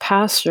on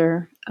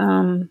pasture.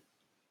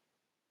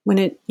 When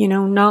it,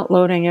 not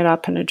loading it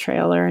up in a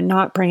trailer and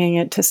not bringing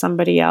it to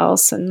somebody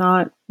else and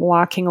not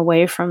walking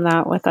away from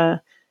that with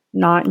a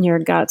knot in your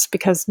guts,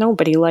 because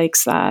nobody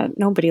likes that.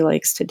 Nobody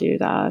likes to do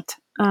that.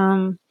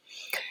 And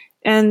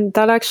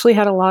that actually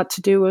had a lot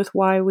to do with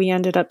why we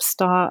ended up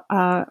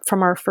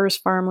from our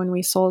first farm when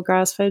we sold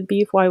grass-fed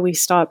beef, why we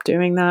stopped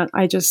doing that.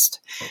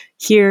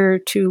 Here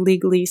to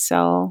legally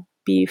sell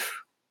beef,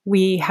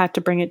 we had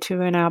to bring it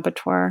to an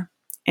abattoir.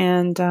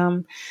 And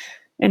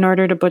in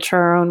order to butcher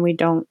our own, we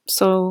don't.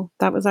 So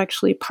that was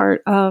actually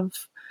part of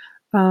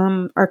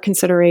our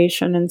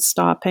consideration in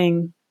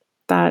stopping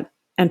that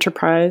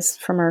enterprise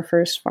from our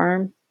first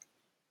farm.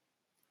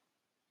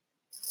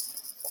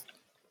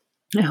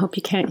 I hope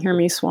you can't hear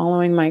me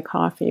swallowing my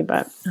coffee,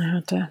 but I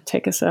have to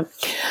take a sip.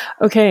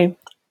 Okay.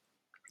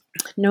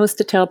 Nose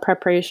to tail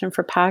preparation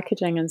for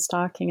packaging and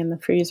stocking in the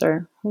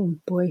freezer. Oh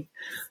boy,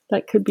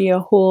 that could be a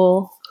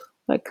whole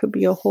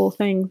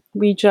thing.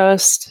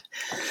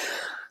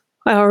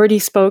 I already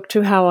spoke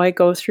to how I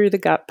go through the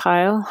gut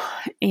pile,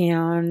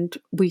 and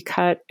we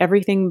cut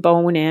everything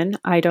bone in.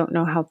 I don't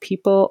know how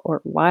people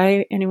or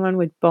why anyone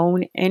would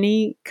bone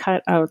any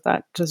cut out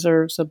that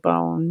deserves a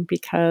bone,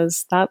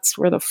 because that's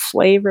where the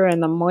flavor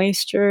and the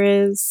moisture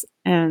is.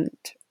 And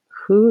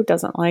who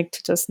doesn't like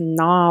to just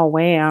gnaw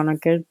away on a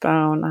good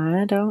bone?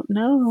 I don't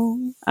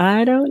know.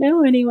 I don't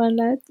know anyone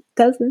that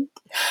doesn't.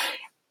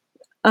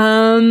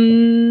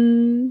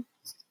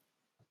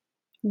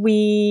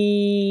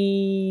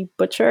 We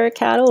butcher our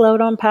cattle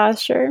out on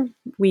pasture.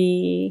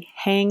 We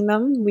hang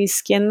them, we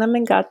skin them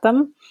and gut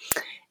them,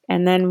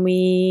 and then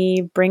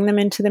we bring them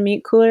into the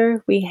meat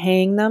cooler. We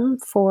hang them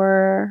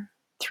for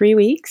 3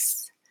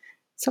 weeks,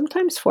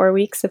 sometimes 4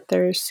 weeks if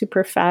they're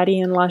super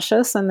fatty and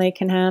luscious and they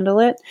can handle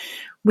it.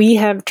 We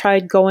have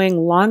tried going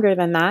longer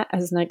than that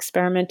as an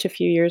experiment a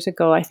few years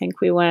ago. I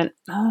think we went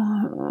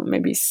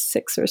maybe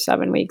 6 or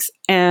 7 weeks,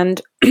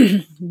 and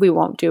we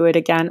won't do it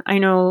again. I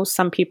know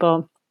some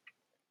people,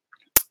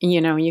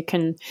 you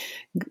can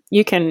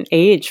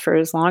age for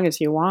as long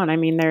as you want. I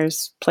mean,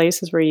 there's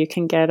places where you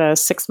can get a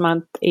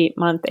 6-month,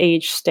 8-month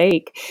age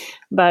steak.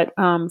 But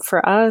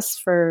for us,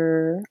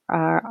 for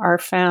our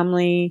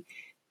family,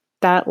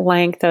 that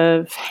length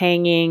of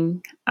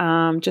hanging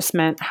just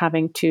meant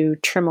having to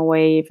trim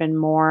away even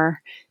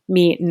more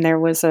meat. And there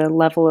was a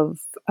level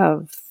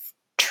of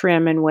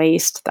trim and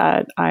waste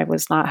that I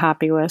was not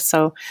happy with.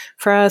 So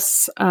for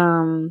us,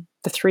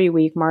 the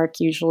 3-week mark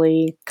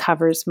usually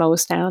covers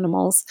most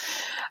animals.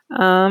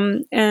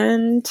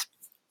 And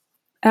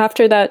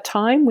after that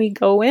time, we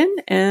go in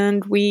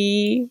and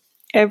we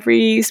have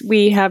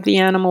the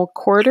animal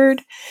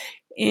quartered,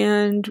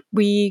 and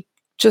we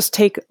just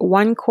take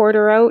one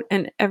quarter out,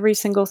 and every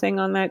single thing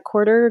on that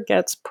quarter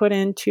gets put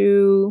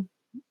into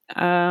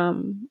a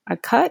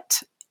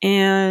cut.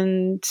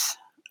 And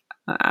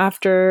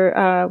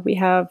after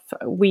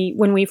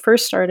when we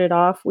first started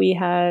off, we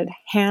had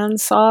hand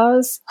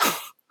saws.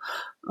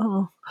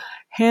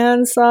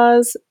 Hand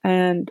saws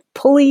and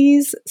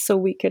pulleys so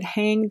we could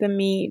hang the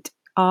meat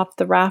off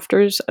the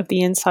rafters of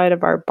the inside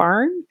of our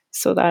barn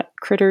so that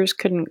critters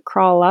couldn't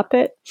crawl up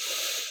it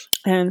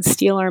and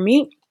steal our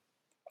meat.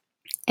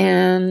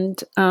 And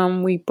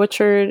we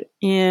butchered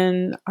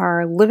in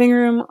our living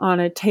room on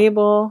a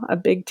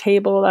big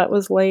table that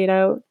was laid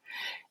out.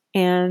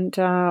 And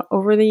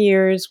over the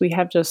years, we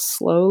have just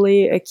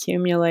slowly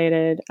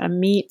accumulated a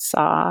meat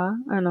saw,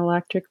 an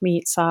electric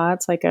meat saw.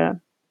 It's like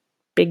a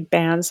big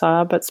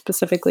bandsaw, but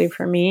specifically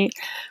for meat,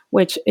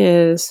 which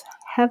is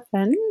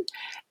heaven.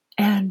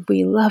 And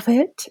we love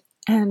it.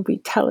 And we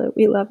tell it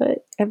we love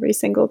it every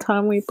single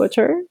time we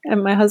butcher.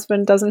 And my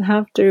husband doesn't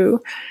have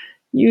to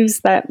use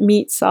that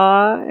meat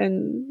saw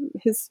and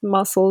his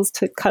muscles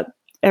to cut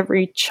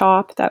every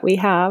chop that we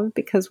have,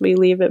 because we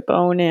leave it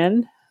bone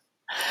in.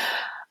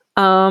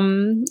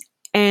 And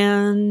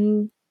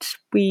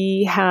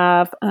we've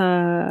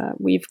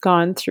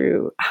gone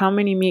through how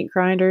many meat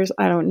grinders?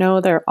 I don't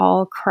know. They're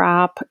all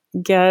crap.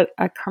 Get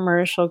a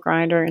commercial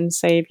grinder and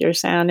save your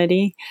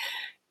sanity.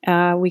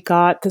 We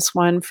got this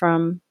one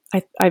from,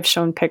 I've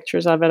shown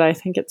pictures of it. I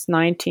think it's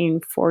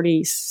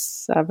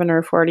 1947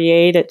 or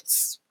 48. It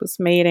was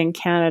made in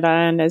Canada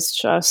and it's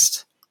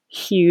just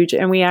huge.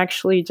 And we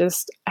actually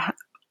just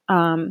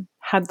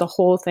had the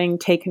whole thing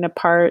taken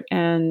apart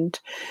and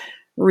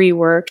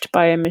reworked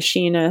by a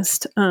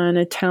machinist in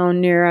a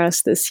town near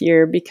us this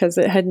year because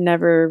it had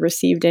never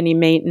received any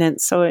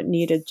maintenance. So it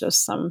needed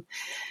just some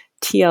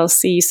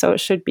TLC. So it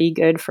should be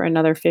good for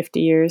another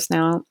 50 years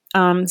now.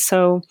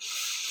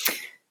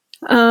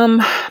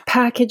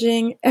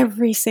 Packaging,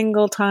 every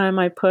single time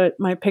I put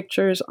my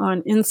pictures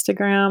on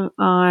Instagram,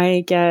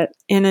 I get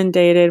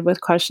inundated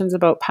with questions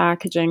about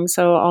packaging.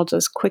 So I'll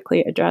just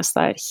quickly address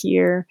that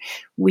here.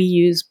 We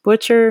use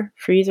butcher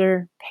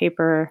freezer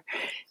paper.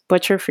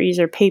 Butcher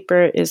freezer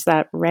paper is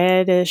that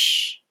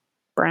reddish,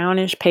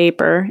 brownish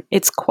paper.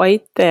 It's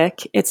quite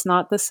thick. It's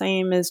not the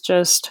same as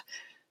just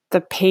the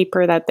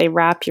paper that they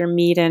wrap your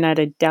meat in at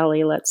a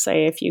deli, let's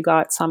say, if you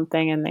got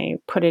something and they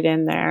put it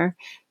in there.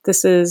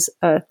 This is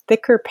a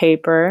thicker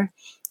paper,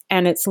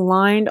 and it's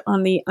lined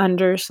on the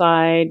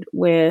underside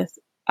with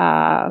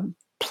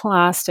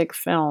plastic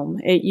film.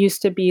 It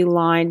used to be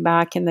lined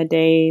back in the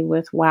day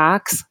with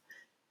wax,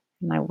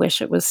 and I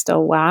wish it was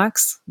still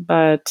wax,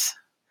 but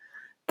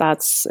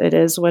it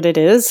is what it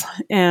is.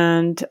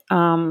 And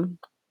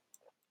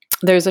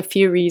there's a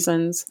few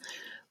reasons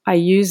I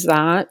use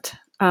that.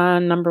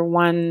 Number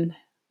one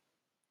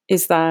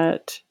is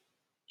that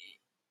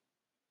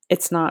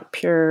it's not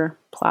pure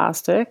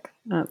plastic,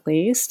 at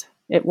least.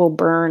 It will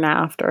burn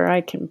after.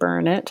 I can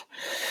burn it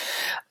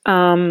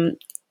or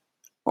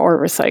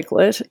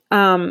recycle it.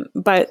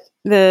 But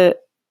the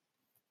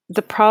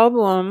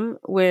problem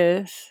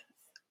with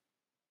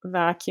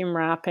vacuum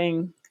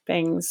wrapping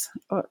things,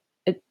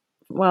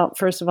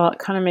 first of all, it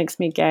kind of makes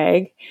me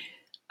gag.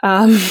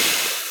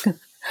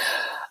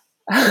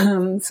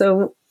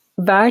 So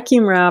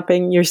vacuum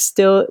wrapping,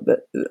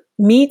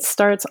 meat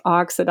starts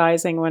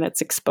oxidizing when it's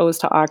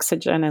exposed to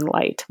oxygen and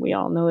light. We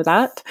all know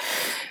that.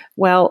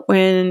 Well,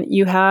 when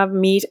you have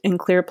meat in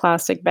clear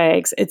plastic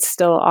bags, it's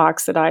still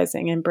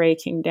oxidizing and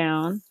breaking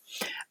down.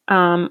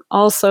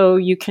 Also,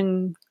 you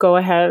can go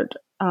ahead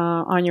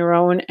on your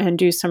own and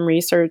do some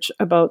research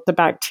about the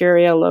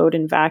bacteria load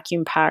in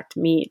vacuum packed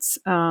meats.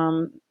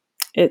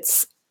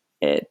 It's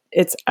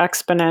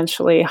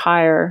exponentially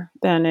higher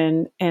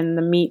than in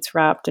the meats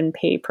wrapped in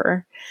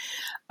paper.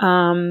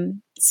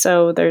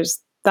 So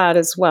there's that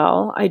as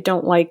well. I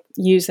don't like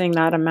using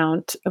that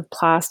amount of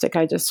plastic.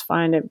 I just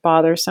find it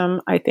bothersome.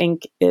 I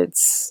think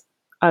it's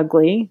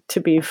ugly, to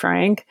be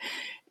frank.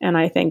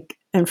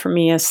 And for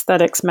me,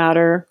 aesthetics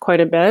matter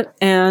quite a bit.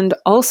 And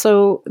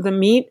also the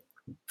meat,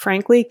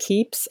 frankly,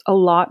 keeps a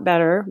lot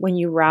better when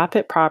you wrap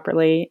it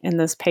properly in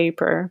this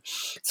paper.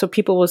 So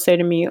people will say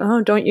to me,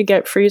 "Oh, don't you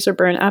get freezer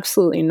burn?"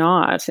 Absolutely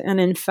not. And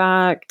in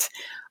fact,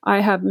 I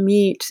have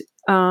meat.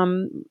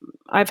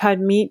 I've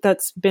had meat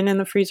that's been in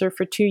the freezer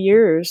for 2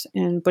 years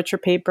in butcher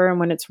paper, and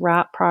when it's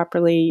wrapped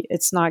properly,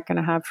 it's not going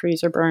to have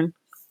freezer burn.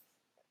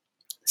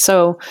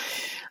 So,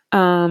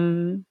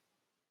 again,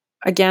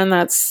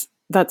 that's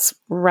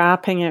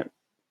wrapping it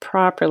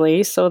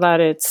properly so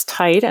that it's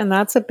tight, and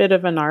that's a bit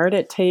of an art.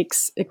 It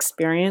takes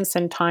experience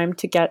and time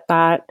to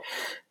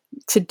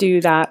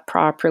do that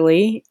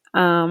properly.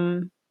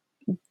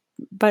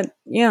 But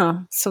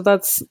yeah, so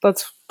that's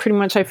pretty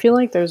much. I feel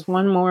like there's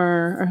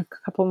a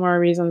couple more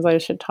reasons I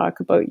should talk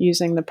about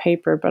using the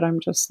paper, but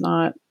I'm just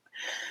not.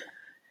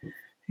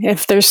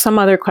 If there's some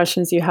other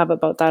questions you have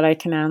about that, I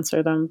can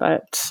answer them.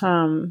 But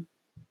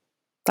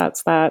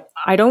that's that.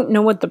 I don't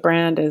know what the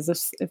brand is.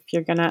 If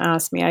you're going to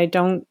ask me, I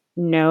don't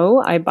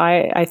know.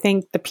 I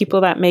think the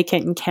people that make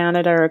it in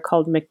Canada are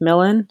called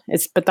Macmillan.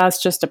 But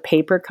that's just a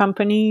paper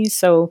company.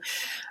 So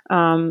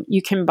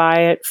you can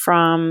buy it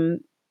from.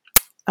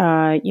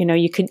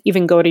 You could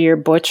even go to your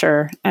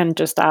butcher and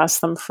just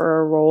ask them for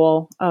a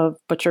roll of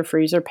butcher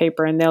freezer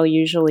paper, and they'll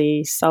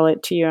usually sell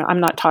it to you. I'm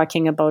not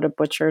talking about a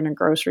butcher in a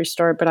grocery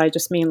store, but I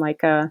just mean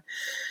like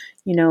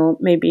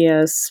maybe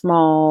a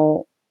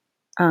small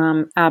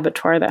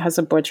abattoir that has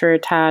a butcher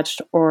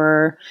attached,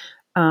 or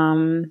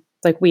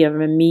like we have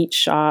a meat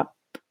shop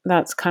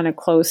that's kind of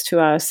close to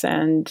us,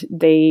 and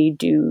they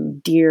do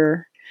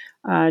deer.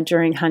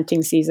 During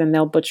hunting season,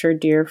 they'll butcher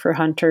deer for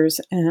hunters,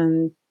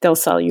 and they'll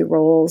sell you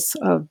rolls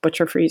of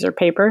butcher freezer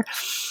paper.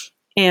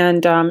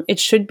 And it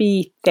should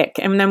be thick.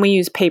 And then we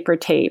use paper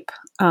tape,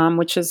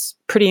 which is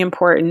pretty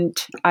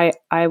important.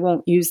 I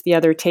won't use the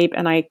other tape,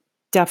 and I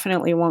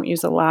definitely won't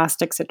use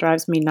elastics. It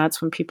drives me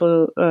nuts when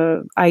people.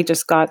 I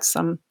just got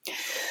some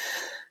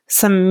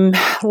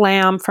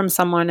lamb from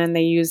someone, and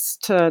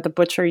the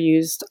butcher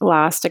used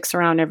elastics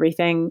around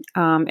everything.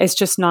 It's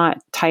just not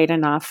tight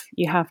enough.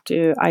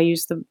 I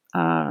use the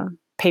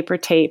paper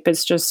tape.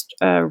 It's just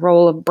a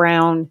roll of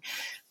brown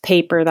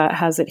paper that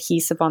has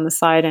adhesive on the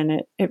side,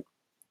 and it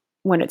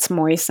when it's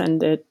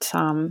moistened, it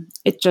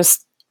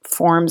just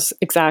forms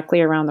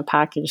exactly around the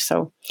package.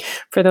 So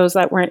for those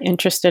that weren't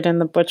interested in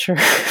the butcher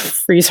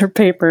freezer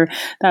paper,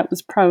 that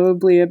was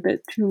probably a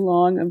bit too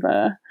long of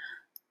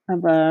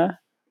a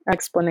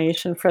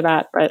explanation for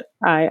that, but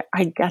I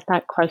get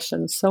that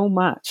question so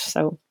much.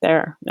 So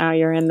there, now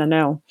you're in the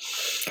know.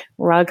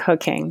 Rug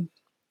hooking.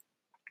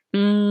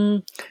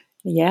 Mm,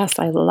 yes,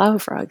 I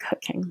love rug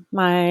hooking.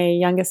 My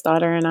youngest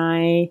daughter and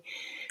I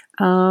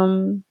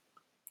um,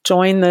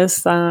 joined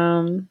this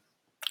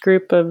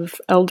group of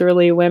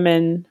elderly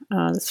women.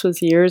 This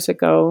was years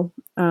ago,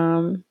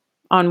 on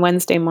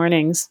Wednesday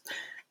mornings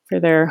for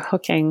their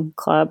hooking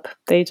club.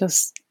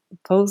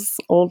 Those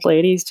old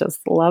ladies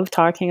just love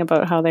talking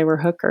about how they were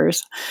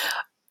hookers.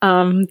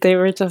 They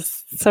were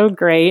just so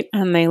great,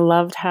 and they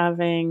loved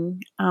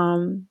having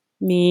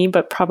me,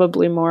 but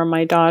probably more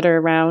my daughter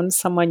around,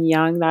 someone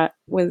young that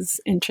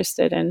was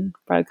interested in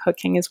rug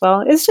hooking as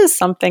well. It's just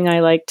something I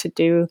like to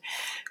do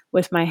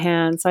with my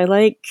hands. I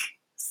like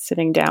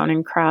sitting down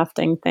and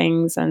crafting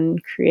things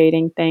and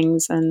creating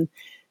things. And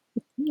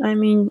I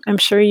mean, I'm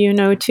sure you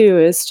know too,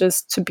 is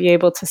just to be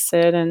able to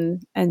sit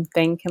and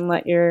think and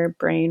let your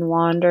brain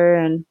wander,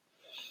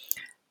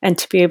 and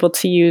to be able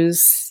to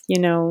use,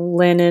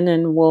 linen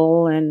and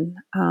wool. And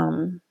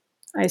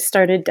I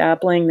started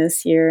dabbling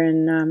this year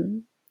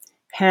in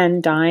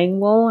hand dyeing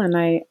wool, and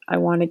I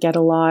want to get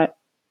a lot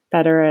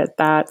better at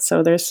that.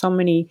 So there's so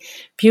many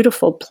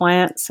beautiful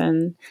plants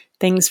and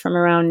things from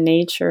around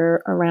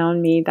nature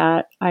around me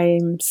that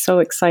I'm so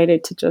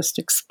excited to just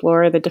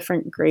explore the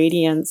different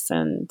gradients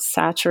and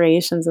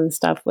saturations and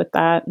stuff with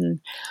that.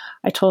 And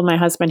I told my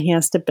husband he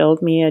has to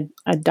build me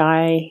a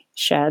dye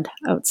shed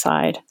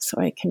outside so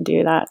I can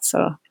do that.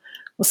 So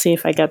we'll see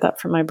if I get that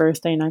for my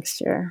birthday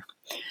next year.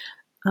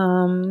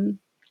 And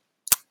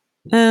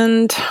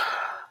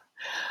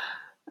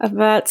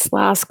Yvette's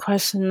last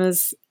question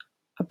is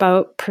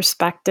about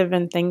perspective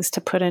and things to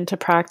put into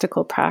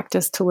practical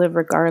practice to live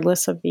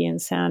regardless of the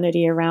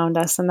insanity around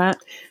us. And that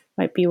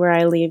might be where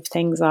I leave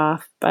things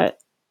off. But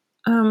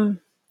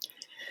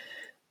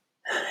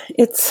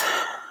it's,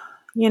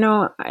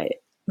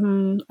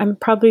 I'm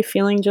probably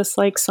feeling just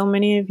like so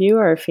many of you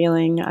are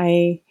feeling.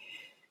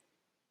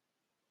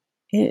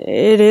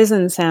 It is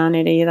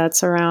insanity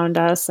that's around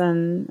us,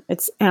 and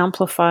it's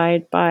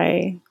amplified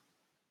by,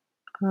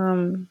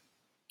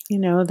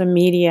 the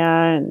media,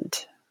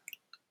 and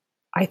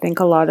I think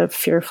a lot of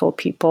fearful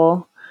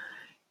people.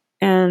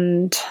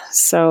 And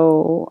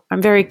so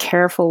I'm very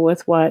careful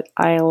with what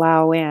I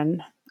allow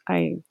in.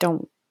 I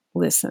don't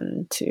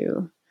listen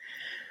to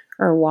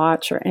or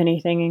watch or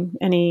anything,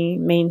 any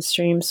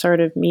mainstream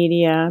sort of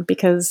media,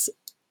 because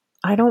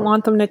I don't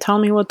want them to tell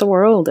me what the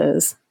world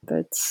is.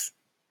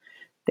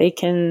 They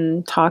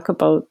can talk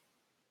about,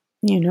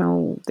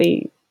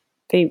 they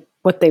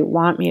what they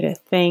want me to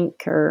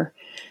think,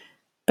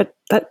 but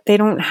that they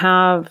don't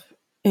have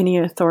any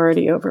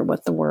authority over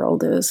what the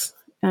world is.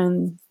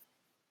 And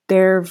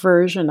their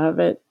version of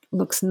it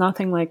looks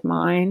nothing like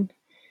mine.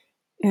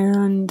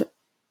 And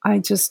I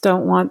just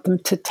don't want them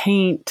to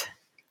taint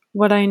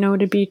what I know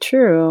to be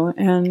true.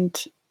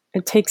 And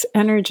it takes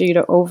energy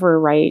to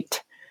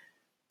overwrite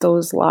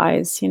those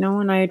lies,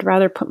 and I'd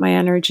rather put my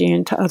energy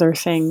into other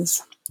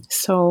things.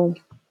 So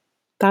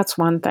that's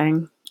one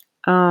thing.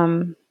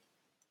 I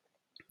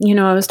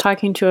was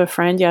talking to a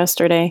friend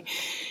yesterday,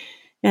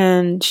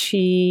 and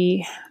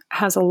she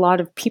has a lot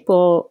of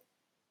people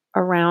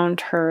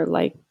around her,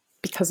 like,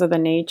 because of the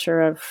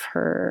nature of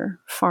her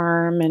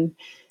farm. And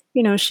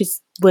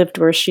she's lived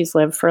where she's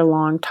lived for a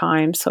long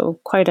time, so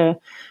quite a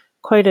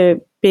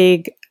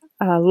big,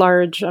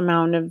 large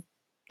amount of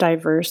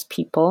diverse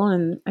people.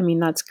 And I mean,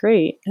 that's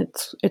great.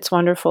 It's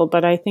wonderful.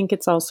 But I think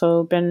it's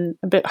also been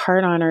a bit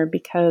hard on her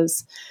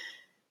because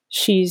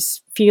she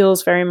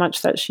feels very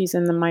much that she's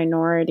in the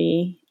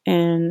minority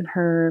in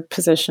her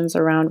positions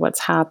around what's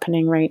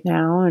happening right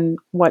now and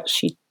what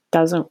she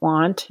doesn't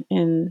want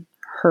in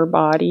her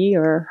body,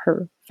 or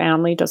her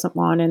family doesn't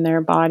want in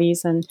their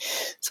bodies. And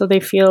so they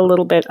feel a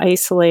little bit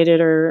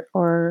isolated,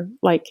 or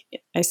like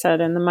I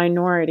said, in the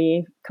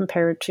minority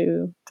compared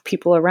to the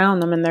people around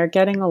them. And they're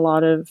getting a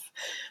lot of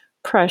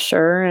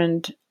pressure.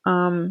 And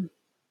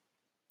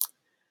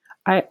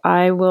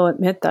I will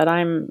admit that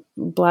I'm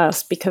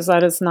blessed because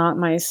that is not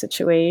my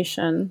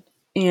situation.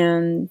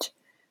 And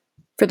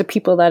for the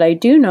people that I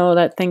do know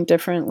that think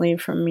differently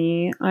from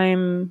me,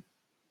 I'm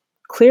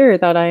clear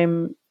that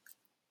I'm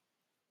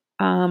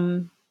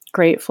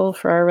grateful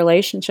for our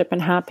relationship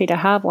and happy to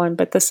have one.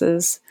 But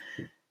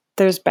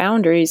there's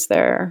boundaries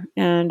there.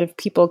 And if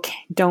people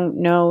don't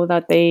know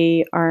that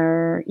they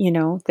are,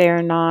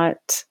 they're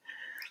not,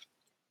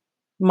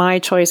 my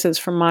choices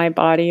for my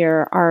body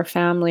or our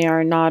family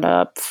are not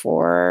up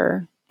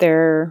for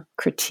their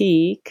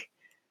critique,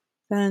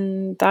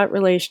 then that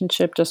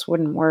relationship just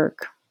wouldn't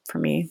work for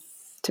me,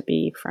 to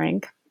be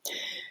frank.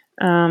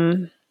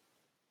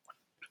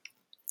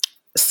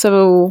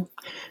 So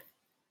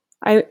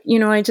I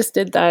just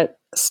did that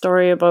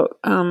story about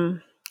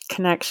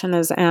connection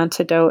as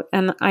antidote,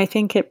 and I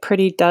think it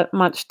pretty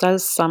much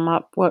does sum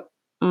up what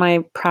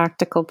my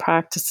practical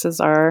practices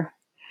are.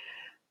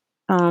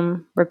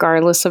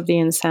 regardless of the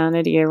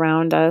insanity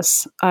around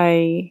us.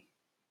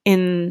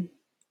 In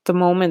the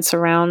moments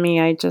around me,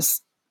 I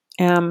just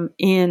am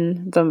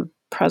in the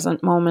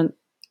present moment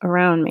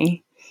around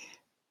me.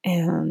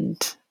 And,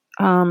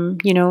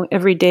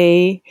 every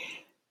day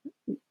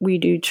we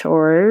do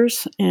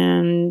chores,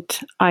 and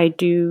I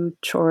do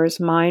chores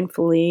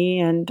mindfully,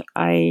 and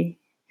I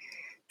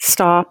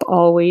stop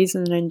always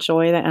and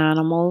enjoy the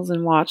animals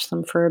and watch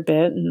them for a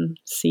bit and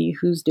see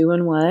who's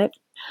doing what.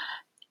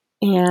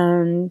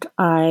 And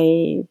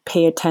I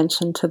pay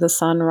attention to the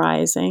sun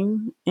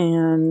rising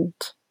and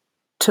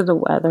to the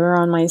weather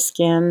on my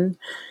skin.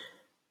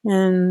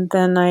 And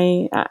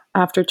then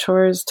after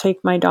chores,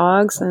 take my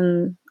dogs,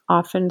 and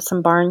often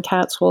some barn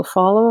cats will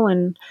follow,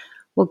 and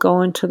we'll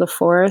go into the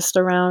forest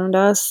around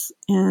us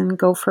and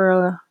go for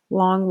a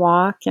long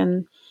walk.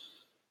 And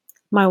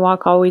my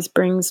walk always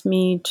brings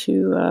me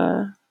to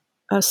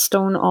a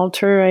stone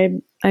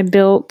altar I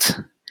built,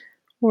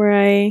 where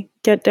I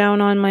get down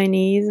on my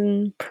knees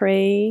and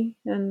pray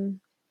and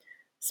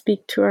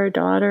speak to our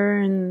daughter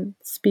and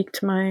speak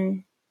to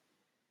my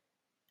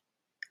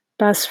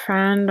best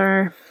friend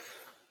or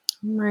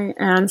my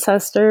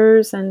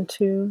ancestors and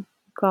to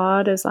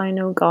God as I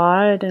know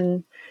God.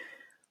 And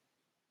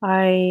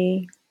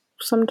I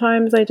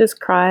sometimes I just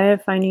cry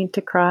if I need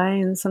to cry,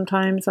 and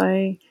sometimes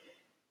I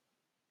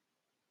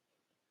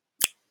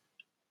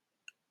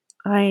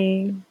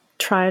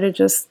try to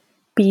just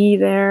be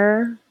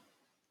there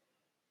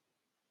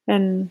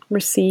and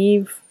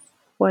receive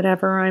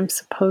whatever I'm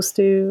supposed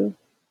to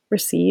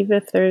receive,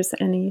 if there's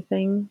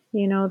anything.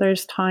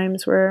 There's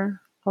times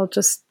where I'll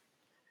just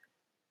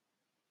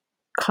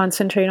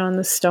concentrate on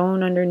the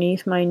stone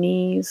underneath my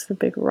knees, the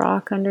big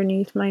rock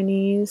underneath my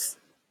knees,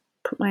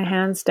 put my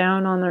hands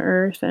down on the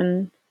earth,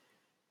 and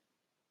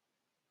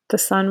the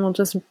sun will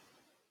just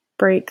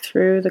break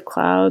through the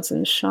clouds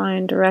and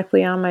shine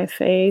directly on my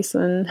face.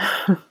 And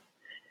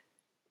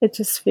it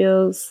just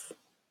feels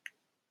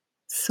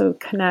so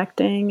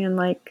connecting and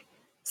like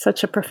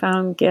such a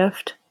profound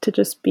gift to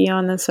just be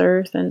on this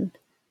earth and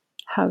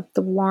have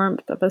the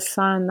warmth of a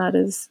sun that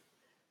is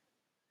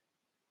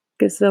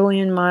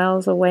gazillion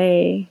miles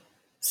away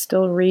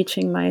still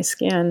reaching my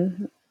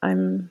skin.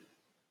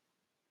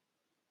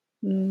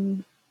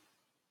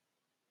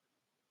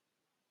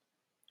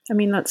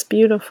 That's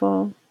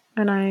beautiful.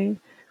 And I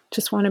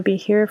just want to be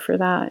here for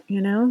that.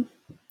 And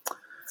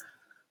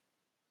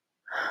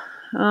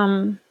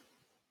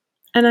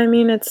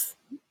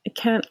it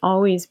can't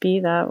always be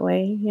that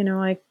way.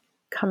 I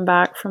come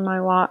back from my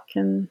walk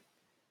and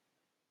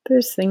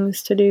there's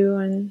things to do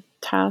and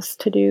tasks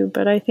to do,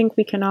 but I think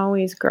we can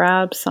always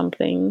grab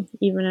something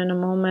even in a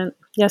moment.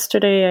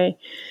 Yesterday,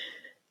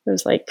 it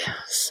was like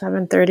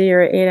 7:30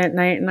 or 8 at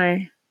night, and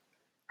I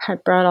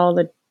had brought all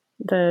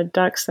the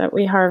ducks that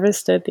we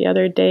harvested the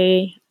other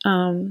day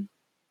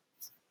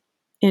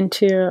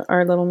into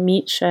our little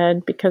meat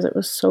shed because it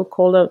was so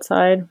cold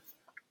outside.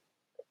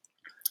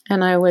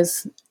 And I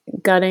was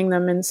gutting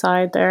them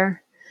inside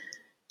there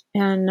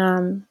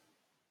and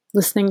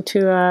listening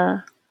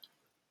to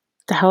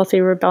the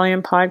Healthy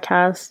Rebellion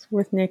podcast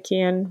with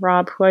Nikki and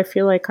Rob, who I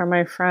feel like are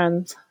my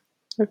friends.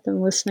 I've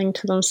been listening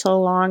to them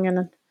so long,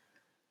 and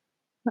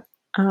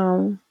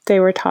they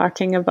were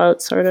talking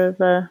about sort of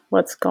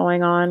what's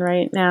going on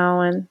right now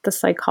and the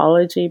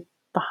psychology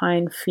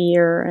behind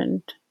fear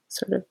and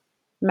sort of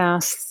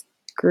mass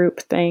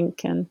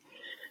groupthink. And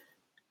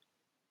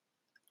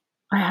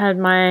I had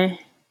my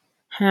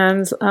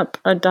hands up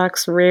a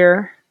duck's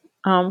rear,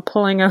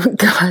 pulling out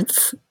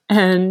guts,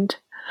 and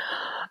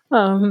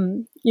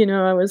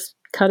I was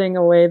cutting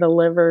away the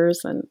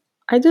livers, and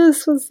I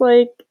just was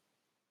like,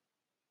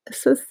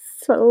 this is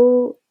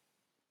so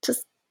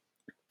just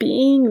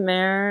being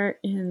there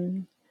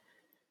and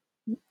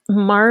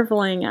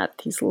marveling at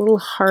these little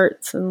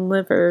hearts and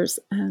livers,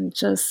 and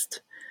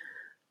just,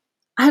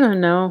 I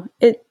don't know,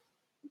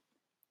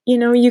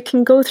 you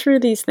can go through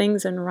these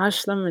things and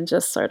rush them and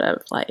just sort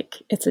of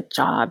like it's a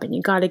job and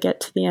you got to get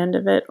to the end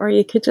of it, or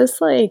you could just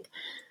like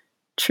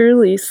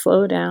truly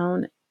slow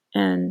down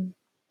and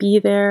be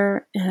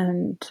there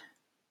and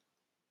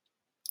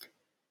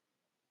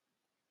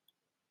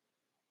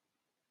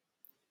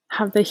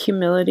have the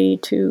humility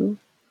to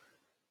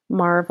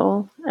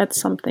marvel at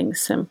something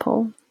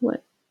simple.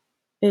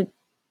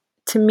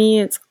 To me,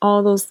 it's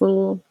all those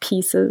little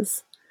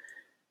pieces,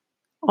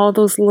 all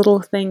those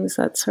little things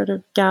that sort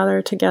of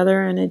gather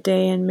together in a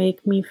day and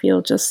make me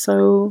feel just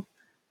so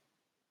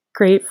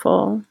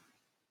grateful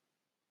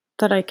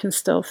that I can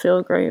still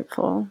feel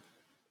grateful,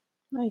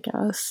 I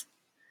guess.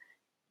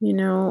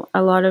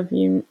 A lot of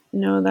you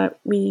know that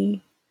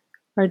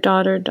our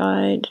daughter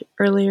died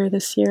earlier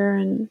this year,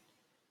 and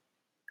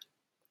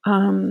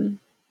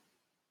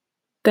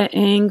the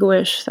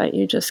anguish that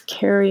you just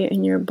carry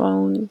in your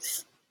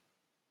bones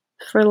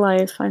for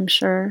life, I'm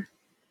sure.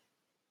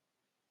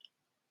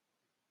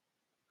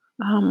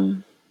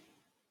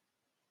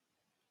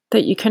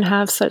 That you can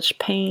have such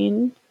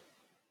pain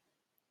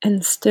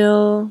and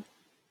still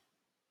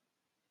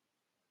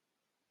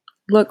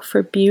look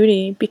for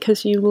beauty,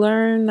 because you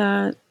learn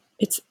that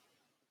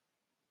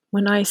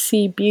When I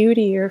see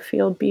beauty or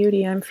feel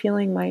beauty, I'm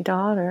feeling my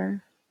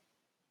daughter.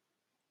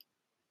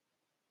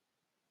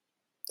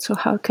 So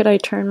how could I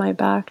turn my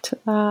back to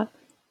that?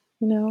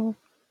 You know,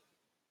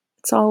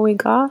 it's all we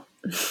got.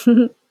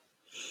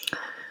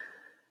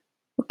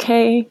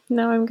 Okay,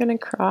 now I'm gonna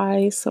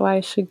cry, so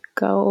I should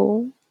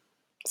go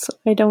so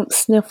I don't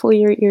sniffle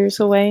your ears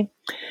away.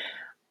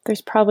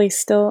 There's probably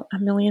still a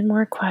million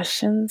more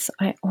questions.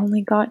 I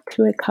only got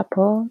to a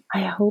couple.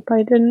 I hope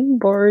I didn't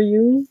bore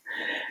you.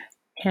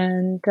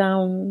 And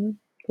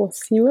we'll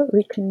see what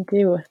we can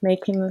do with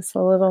making this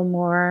a little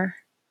more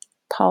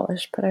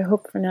polished. But I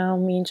hope for now,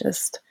 me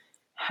just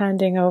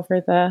handing over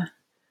the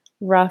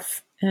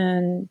rough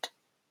and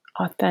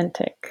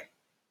authentic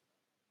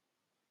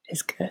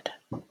is good.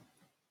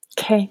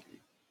 Okay.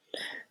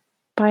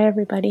 Bye,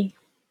 everybody.